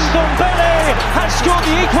Ndombele has scored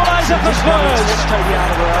the equaliser for Spurs.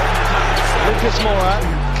 Lucas Moura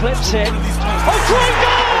clips it. Oh, great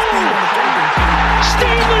goal!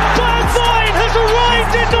 Stephen Bergwijn has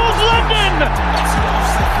arrived in North London.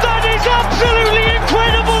 That is absolutely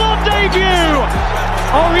incredible on debut.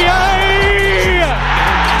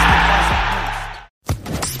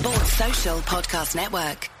 Sports Social Podcast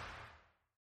Network.